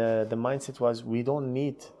 the mindset was, we don't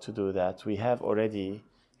need to do that. We have already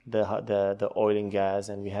the oil and gas,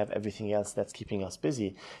 and we have everything else that's keeping us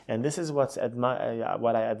busy. And this is what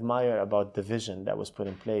I admire about the vision that was put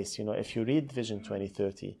in place. If you read Vision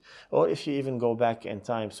 2030, or if you even go back in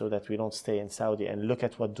time so that we don't stay in Saudi and look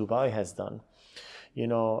at what Dubai has done,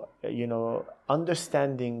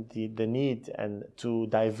 understanding the need and to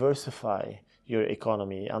diversify your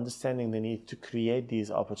economy, understanding the need to create these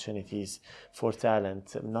opportunities for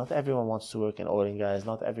talent. Not everyone wants to work in oil and gas.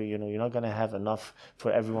 You're not going to have enough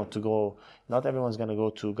for everyone to go. Not everyone's going to go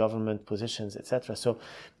to government positions, etc. So,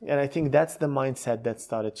 and I think that's the mindset that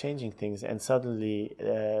started changing things. And suddenly,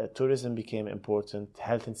 tourism became important.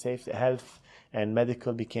 Health and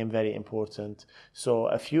medical became very important. So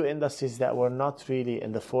a few industries that were not really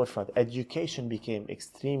in the forefront. Education became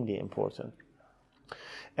extremely important.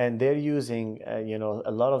 And they're using, a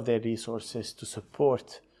lot of their resources to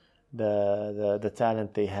support the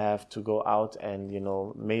talent they have to go out and,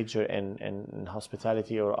 major in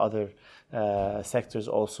hospitality or other sectors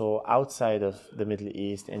also outside of the Middle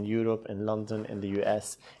East, in Europe, in London, in the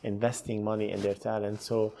US, investing money in their talent.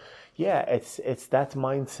 So, yeah, it's that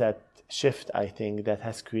mindset shift, I think,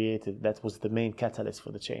 that was the main catalyst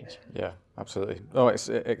for the change. Yeah, absolutely. Oh, it's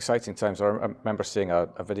exciting times. I remember seeing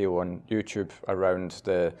a video on YouTube around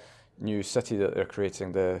the new city that they're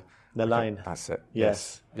creating, the Line. That's it.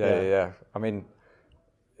 Yes. Yeah. I mean,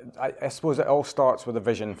 I suppose it all starts with a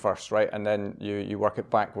vision first, right? And then you work it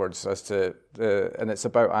backwards and it's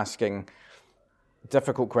about asking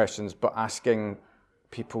difficult questions, but asking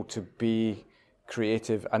people to be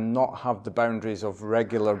creative and not have the boundaries of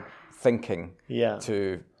regular thinking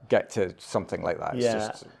to get to something like that.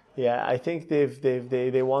 Yeah, I think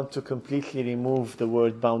they want to completely remove the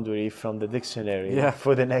word boundary from the dictionary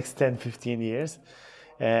for the next 10, 15 years.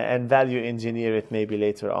 and value engineer it maybe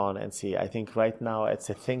later on and see. I think right now it's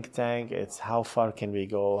a think tank. It's how far can we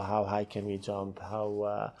go? How high can we jump?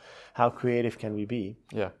 How creative can we be?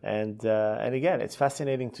 Yeah. And again, it's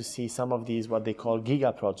fascinating to see some of these, what they call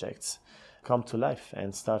giga projects, come to life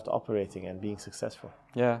and start operating and being successful.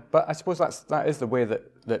 Yeah, but I suppose that is the way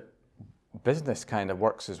that business kind of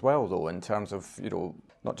works as well, though, in terms of,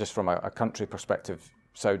 not just from a country perspective,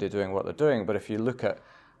 Saudi doing what they're doing, but if you look at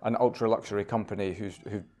an ultra luxury company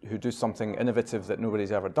who do something innovative that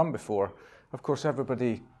nobody's ever done before, of course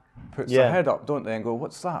everybody puts their head up, don't they, and go,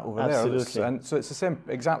 what's that over there? And so it's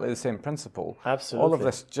exactly the same principle. Absolutely. All of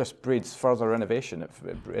this just breeds further innovation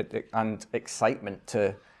and excitement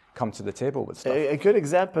to come to the table with stuff. A good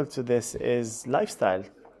example to this is lifestyle.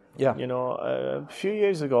 Yeah. A few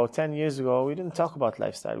years ago, 10 years ago, we didn't talk about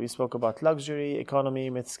lifestyle. We spoke about luxury, economy,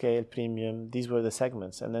 mid-scale, premium. These were the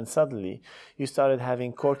segments. And then suddenly you started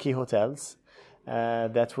having quirky hotels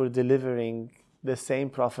that were delivering the same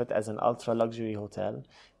profit as an ultra-luxury hotel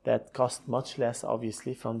that cost much less,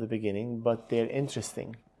 obviously, from the beginning, but they're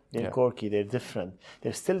interesting. They're quirky, they're different.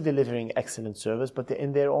 They're still delivering excellent service, but they're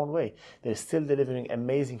in their own way. They're still delivering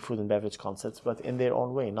amazing food and beverage concepts, but in their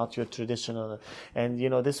own way, not your traditional. And,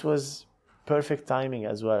 this was perfect timing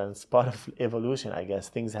as well. And it's part of evolution, I guess.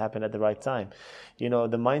 Things happen at the right time. The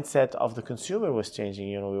mindset of the consumer was changing.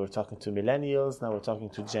 We were talking to millennials, now we're talking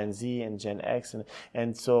to Gen Z and Gen X.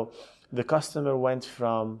 And so the customer went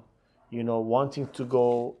from, wanting to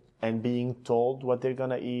go and being told what they're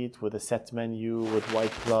going to eat with a set menu, with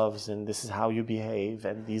white gloves, and this is how you behave,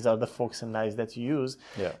 and these are the forks and knives that you use,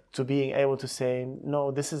 to being able to say,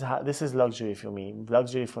 no, this is luxury for me.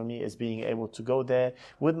 Luxury for me is being able to go there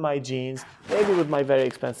with my jeans, maybe with my very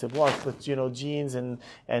expensive watch, but jeans and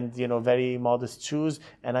very modest shoes,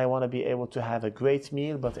 and I want to be able to have a great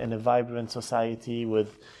meal, but in a vibrant society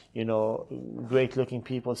with great looking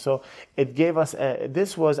people. So it gave us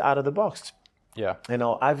this was out of the box. Yeah.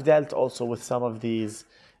 I've dealt also with some of these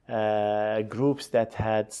groups that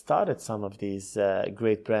had started some of these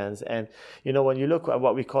great brands. And, when you look at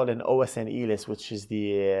what we call an OSNE list, which is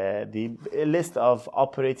the list of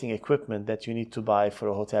operating equipment that you need to buy for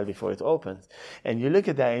a hotel before it opens. And you look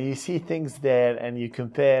at that and you see things there and you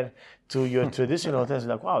compare to your traditional hotels,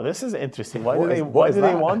 like, wow, this is interesting. Why do they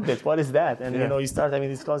want it? What is that? And you start having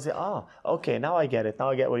these calls. Okay, now I get it. Now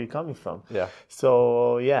I get where you're coming from. Yeah.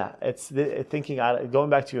 So it's thinking out. Going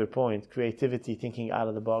back to your point, creativity, thinking out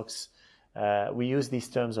of the box. We use these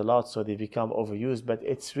terms a lot, so they become overused. But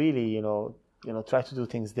it's really, try to do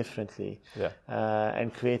things differently. Yeah.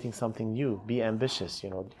 And creating something new. Be ambitious.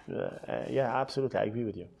 Absolutely, I agree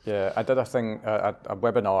with you. Yeah, I did a thing, a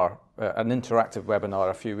webinar, an interactive webinar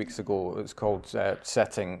a few weeks ago. It's called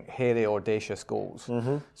Setting Hairy Audacious Goals.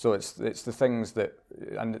 Mm-hmm. So it's the things that,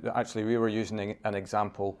 and actually we were using an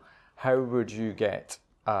example. How would you get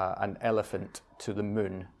an elephant to the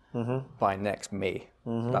moon by next May?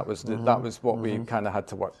 Mm-hmm. That was what we kind of had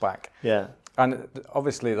to work back. Yeah, and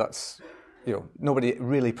obviously that's. Nobody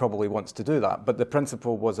really probably wants to do that, but the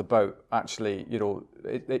principle was about actually,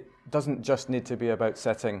 it doesn't just need to be about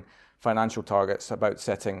setting financial targets, about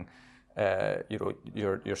setting,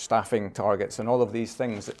 your staffing targets and all of these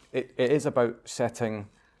things. It is about setting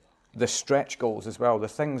the stretch goals as well, the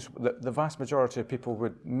things that the vast majority of people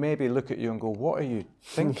would maybe look at you and go, what are you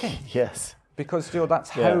thinking? Yes. Because that's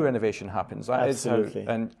how innovation happens. That Absolutely. Is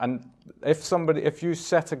how, and if you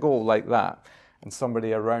set a goal like that, and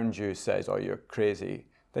somebody around you says, oh, you're crazy,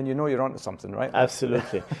 then you're onto something, right?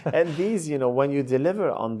 Absolutely. And these, when you deliver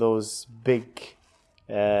on those big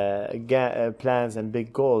plans and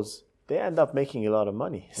big goals, they end up making a lot of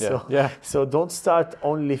money. So don't start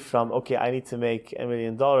only from, okay, I need to make $1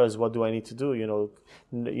 million. What do I need to do?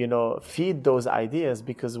 Feed those ideas,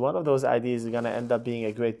 because one of those ideas is going to end up being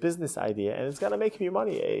a great business idea, and it's going to make you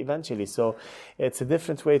money eventually. So it's a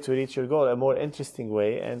different way to reach your goal, a more interesting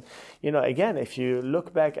way. And, again, if you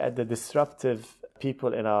look back at the disruptive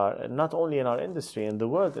people not only in our industry, in the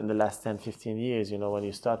world in the last 10, 15 years, when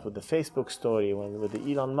you start with the Facebook story, with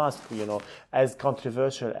the Elon Musk, as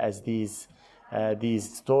controversial as these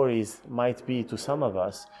stories might be to some of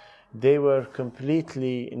us, they were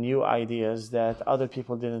completely new ideas that other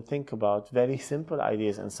people didn't think about. Very simple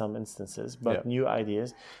ideas in some instances, but new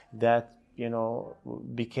ideas that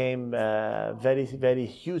became very, very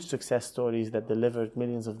huge success stories that delivered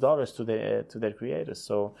millions of dollars to their creators.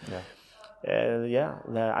 So,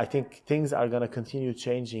 I think things are going to continue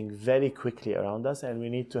changing very quickly around us, and we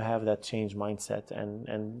need to have that change mindset and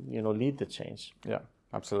lead the change. Yeah.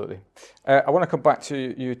 Absolutely. I want to come back to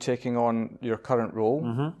you taking on your current role,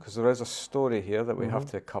 because there is a story here that we have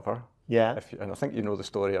to cover. Yeah. And I think you know the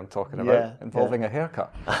story I'm talking about, Yeah, involving a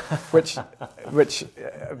haircut, which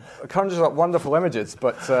conjures up wonderful images,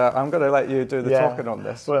 but I'm going to let you do the talking on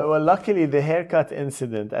this. Well, luckily, the haircut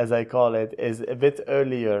incident, as I call it, is a bit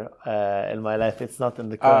earlier in my life. It's not in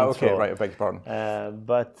the current role. Right, I beg your pardon.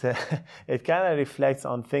 But it kind of reflects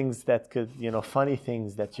on things that could, funny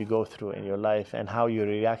things that you go through in your life and how you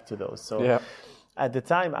react to those. So at the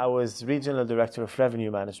time, I was regional director of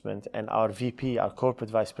revenue management, and our VP, our corporate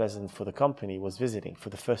vice president for the company, was visiting for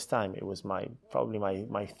the first time. It was probably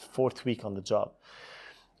my fourth week on the job.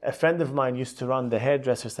 A friend of mine used to run the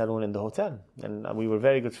hairdresser salon in the hotel, and we were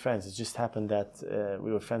very good friends. It just happened that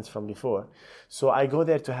we were friends from before. So I go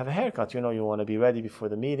there to have a haircut. You want to be ready before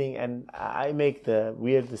the meeting, and I make the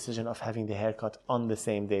weird decision of having the haircut on the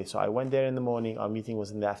same day. So I went there in the morning. Our meeting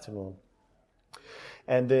was in the afternoon.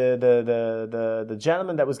 And the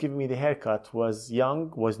gentleman that was giving me the haircut was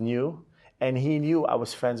young, was new, and he knew I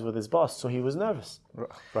was friends with his boss, so he was nervous.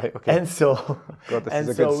 Right, okay. And so, God,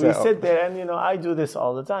 we sit there, and I do this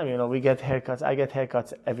all the time. We get haircuts. I get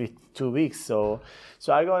haircuts every 2 weeks. So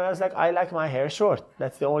I go and I was like, I like my hair short.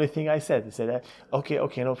 That's the only thing I said. He said,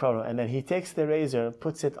 okay, no problem. And then he takes the razor,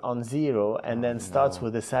 puts it on 0, and then starts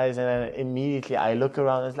with the size. And then immediately I look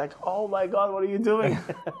around and it's like, oh my God, what are you doing?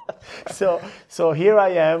 So here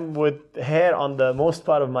I am with hair on the most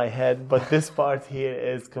part of my head, but this part here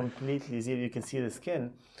is completely 0. You can see the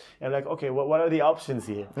skin. And I'm like, okay, what are the options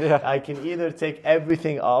here? Yeah. I can either take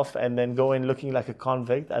everything off and then go in looking like a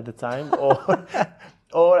convict at the time,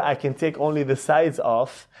 or I can take only the sides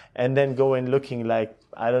off and then go in looking like,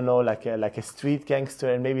 I don't know, like a street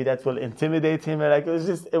gangster, and maybe that will intimidate him. And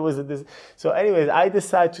it was this. So anyways, I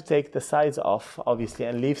decided to take the sides off, obviously,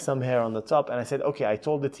 and leave some hair on the top. And I said, okay, I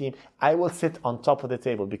told the team, I will sit on top of the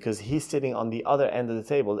table because he's sitting on the other end of the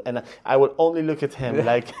table, and I will only look at him,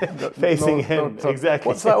 like facing him. Exactly.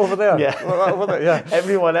 What's that over there? Yeah. Over there? Yeah.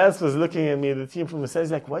 Everyone else was looking at me, the team from the side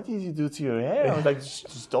is like, what did you do to your hair? I was like,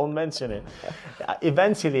 just don't mention it.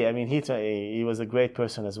 Eventually, I mean, he was a great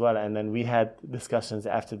person as well. And then we had discussions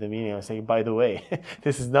after the meeting. I was saying, by the way,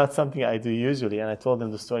 this is not something I do usually. And I told them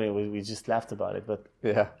the story, and we just laughed about it. But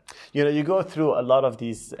you go through a lot of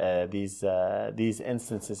these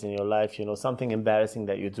instances in your life. Something embarrassing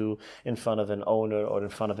that you do in front of an owner or in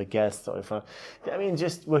front of a guest or in front.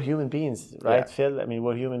 Just we're human beings, right, Phil? I mean,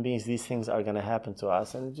 we're human beings. These things are going to happen to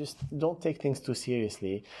us, and just don't take things too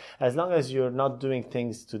seriously. As long as you're not doing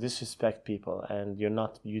things to disrespect people, and you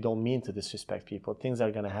don't mean to disrespect people, things are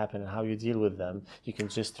going to happen, and how you deal with them, you can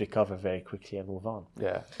just recover very quickly and move on.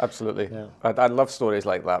 Yeah, absolutely. Yeah. I love stories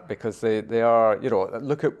like that because they are,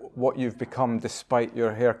 look at what you've become despite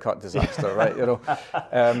your haircut disaster, right?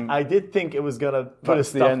 I did think it was going to put a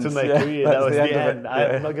stop to my career. That was the end.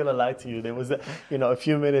 I'm not going to lie to you. There was a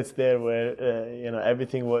few minutes there where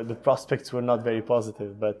the prospects were not very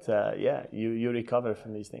positive, but you recover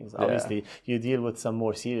from these things. Obviously, you deal with some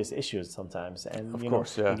more serious issues sometimes, and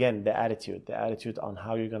again, the attitude on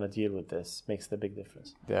how you're going to deal with this makes the big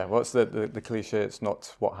difference. Yeah, well, it's the cliche. It's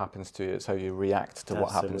not what happens to you; it's how you react to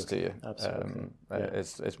what happens to you. Absolutely,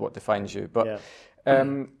 is what defines you. But I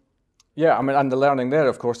mean, and the learning there,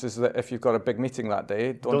 of course, is that if you've got a big meeting that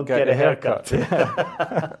day, don't get a haircut.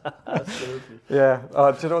 Absolutely. Yeah.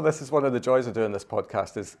 Do you know, this is one of the joys of doing this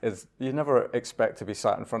podcast is you never expect to be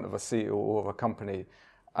sat in front of a CEO of a company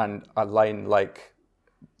and a line like,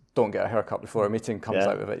 don't get a haircut before a meeting comes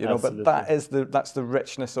out of it, absolutely. But that's the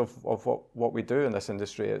richness of what we do in this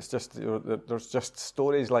industry. It's just, there's just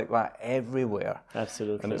stories like that everywhere.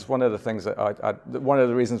 Absolutely. And it's one of the things that one of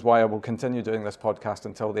the reasons why I will continue doing this podcast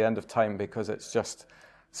until the end of time, because it's just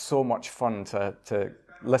so much fun to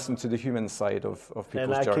listen to the human side of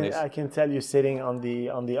people's journeys. I can tell you, sitting on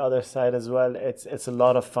the other side as well, it's a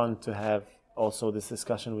lot of fun to have also this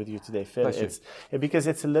discussion with you today, Phil. Because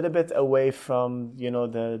it's a little bit away from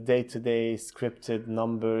the day-to-day scripted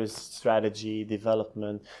numbers, strategy,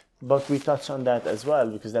 development. But we touch on that as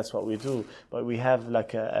well because that's what we do. But we have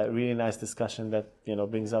like a really nice discussion that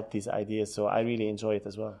brings up these ideas. So I really enjoy it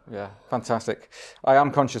as well. Yeah, fantastic. I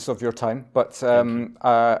am conscious of your time, but so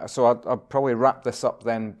I'll probably wrap this up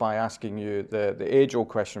then by asking you the age-old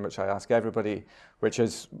question, which I ask everybody, which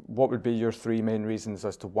is, what would be your 3 main reasons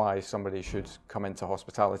as to why somebody should come into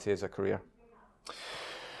hospitality as a career?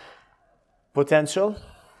 Potential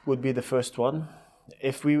would be the first one.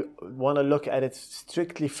 If we want to look at it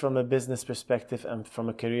strictly from a business perspective and from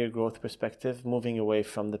a career growth perspective, moving away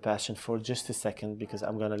from the passion for just a second, because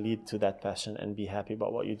I'm going to lead to that passion and be happy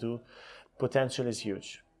about what you do, potential is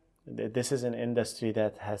huge. This is an industry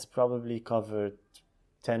that has probably covered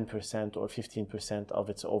 10% or 15% of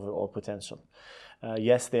its overall potential.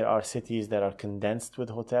 Yes, there are cities that are condensed with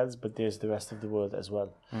hotels, but there's the rest of the world as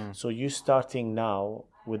well. So you starting now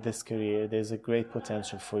with this career, there's a great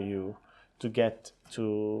potential for you to get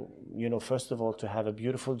to, first of all, to have a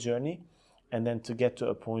beautiful journey, and then to get to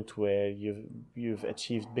a point where you've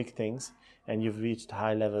achieved big things and you've reached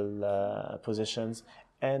high level positions,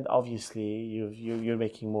 and obviously you're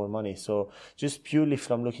making more money. So just purely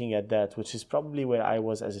from looking at that, which is probably where I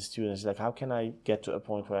was as a student, it's like, how can I get to a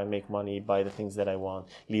point where I make money, buy the things that I want,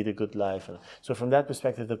 lead a good life? And so from that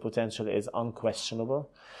perspective, the potential is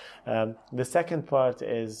unquestionable. The second part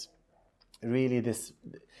is really this.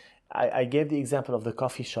 I gave the example of the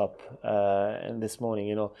coffee shop this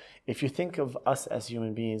morning. If you think of us as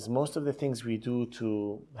human beings, most of the things we do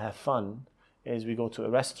to have fun is we go to a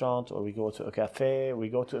restaurant, or we go to a cafe, we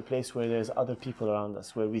go to a place where there's other people around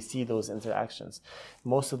us, where we see those interactions.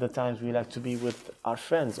 Most of the times we like to be with our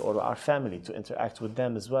friends or our family, to interact with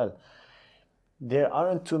them as well. There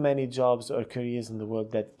aren't too many jobs or careers in the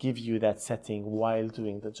world that give you that setting while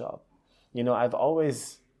doing the job. I've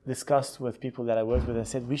always discussed with people that I work with and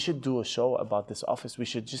said, we should do a show about this office. We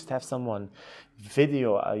should just have someone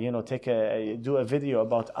video, do a video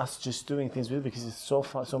about us just doing things with it, because it's so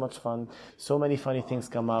fun, so much fun. So many funny things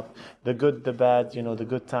come up, the good, the bad, the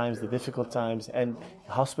good times, the difficult times, and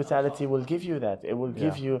hospitality will give you that. It will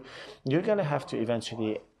give you, you're going to have to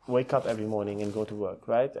eventually wake up every morning and go to work,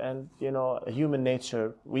 right? And human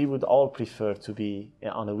nature, we would all prefer to be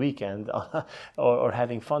on a weekend or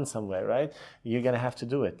having fun somewhere, right? You're gonna have to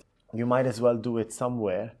do it. You might as well do it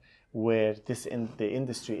somewhere where the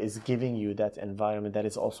industry is giving you that environment that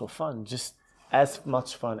is also fun, just as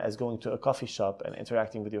much fun as going to a coffee shop and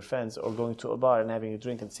interacting with your friends, or going to a bar and having a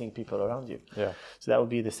drink and seeing people around you. So that would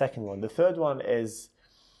be the second one. The third one is,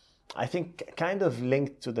 I think, kind of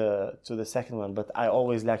linked to the second one, but I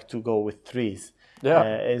always like to go with threes.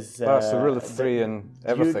 That's the rule of three in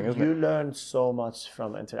everything, isn't it? You learn so much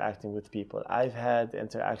from interacting with people. I've had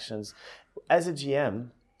interactions as a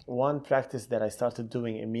GM. One practice that I started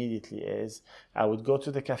doing immediately is I would go to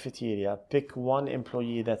the cafeteria, pick one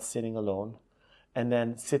employee that's sitting alone, and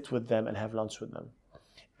then sit with them and have lunch with them.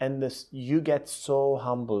 And you get so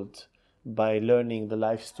humbled by learning the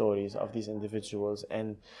life stories of these individuals,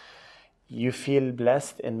 and you feel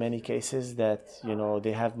blessed in many cases that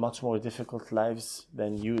they have much more difficult lives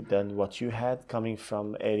than what you had, coming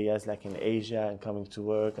from areas like in Asia and coming to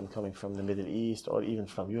work, and coming from the Middle East or even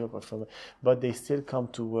from Europe but they still come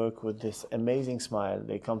to work with this amazing smile.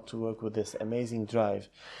 They come to work with this amazing drive,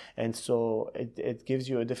 and so it gives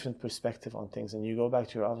you a different perspective on things. And you go back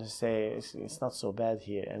to your office and say, it's not so bad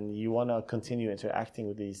here, and you want to continue interacting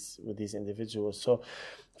with these individuals. So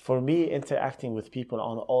for me, interacting with people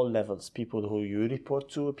on all levels, people who you report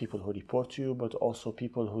to, people who report to you, but also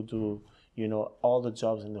people who do, all the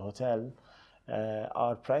jobs in the hotel,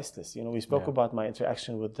 are priceless. We spoke about my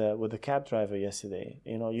interaction with the cab driver yesterday.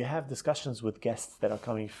 You have discussions with guests that are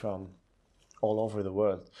coming from all over the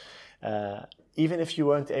world. Even if you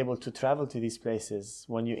weren't able to travel to these places,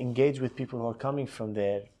 when you engage with people who are coming from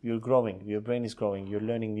there, you're growing, your brain is growing, you're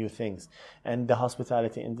learning new things. And the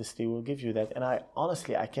hospitality industry will give you that. And I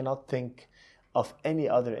cannot think of any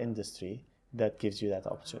other industry that gives you that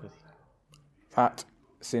opportunity. That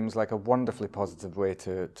seems like a wonderfully positive way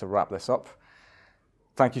to wrap this up.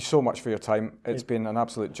 Thank you so much for your time. It's been an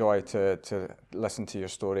absolute joy to listen to your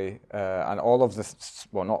story and all of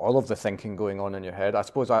not all of the thinking going on in your head. I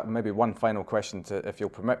suppose maybe one final question, if you'll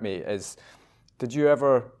permit me, is did you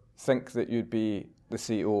ever think that you'd be the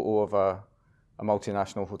COO of a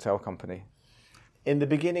multinational hotel company? In the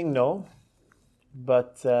beginning, no.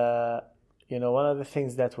 But, one of the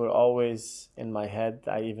things that were always in my head,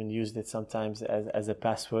 I even used it sometimes as a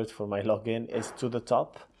password for my login, is to the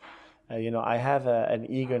top. I have an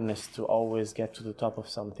eagerness to always get to the top of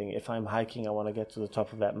something. If I'm hiking, I want to get to the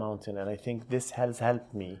top of that mountain. And I think this has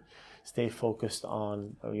helped me stay focused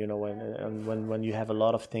on, when you have a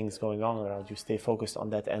lot of things going on around you, stay focused on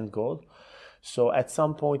that end goal. So at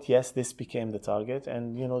some point, yes, this became the target,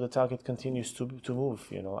 and the target continues to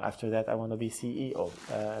move. After that, I want to be CEO,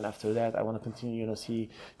 and after that, I want to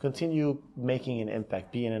continue making an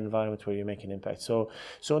impact, be in an environment where you make an impact. So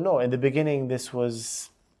no, in the beginning, this was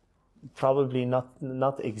probably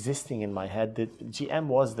not existing in my head. That GM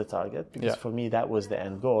was the target, because for me that was the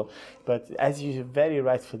end goal. But as you very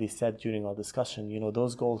rightfully said during our discussion,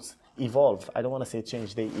 those goals evolve. I don't want to say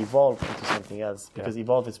change, they evolve into something else, because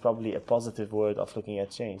evolve is probably a positive word of looking at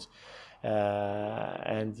change.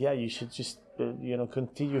 You should just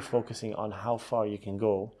continue focusing on how far you can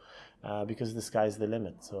go, because the sky's the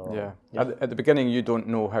limit. So yeah. At the beginning, you don't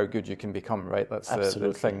know how good you can become, right? That's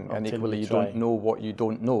the thing. And equally, you don't know what you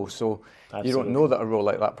don't know. So you don't know that a role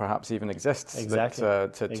like that perhaps even exists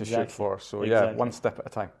to shoot for. So yeah, one step at a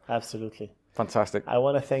time. Absolutely. Fantastic. I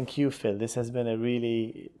want to thank you, Phil. This has been a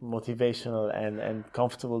really motivational and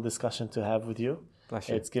comfortable discussion to have with you. Bless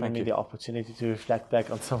you. It's given me the opportunity to reflect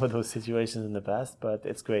back on some of those situations in the past, but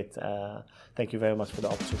it's great. Thank you very much for the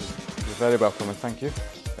opportunity. You're very welcome, and thank you.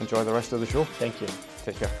 Enjoy the rest of the show. Thank you.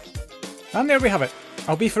 Take care. And there we have it.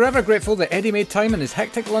 I'll be forever grateful that Eddie made time in his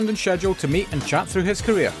hectic London schedule to meet and chat through his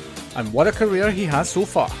career. And what a career he has so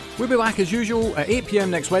far. We'll be back as usual at 8 PM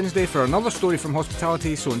next Wednesday for another story from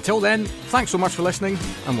hospitality. So until then, thanks so much for listening,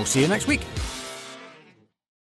 and we'll see you next week.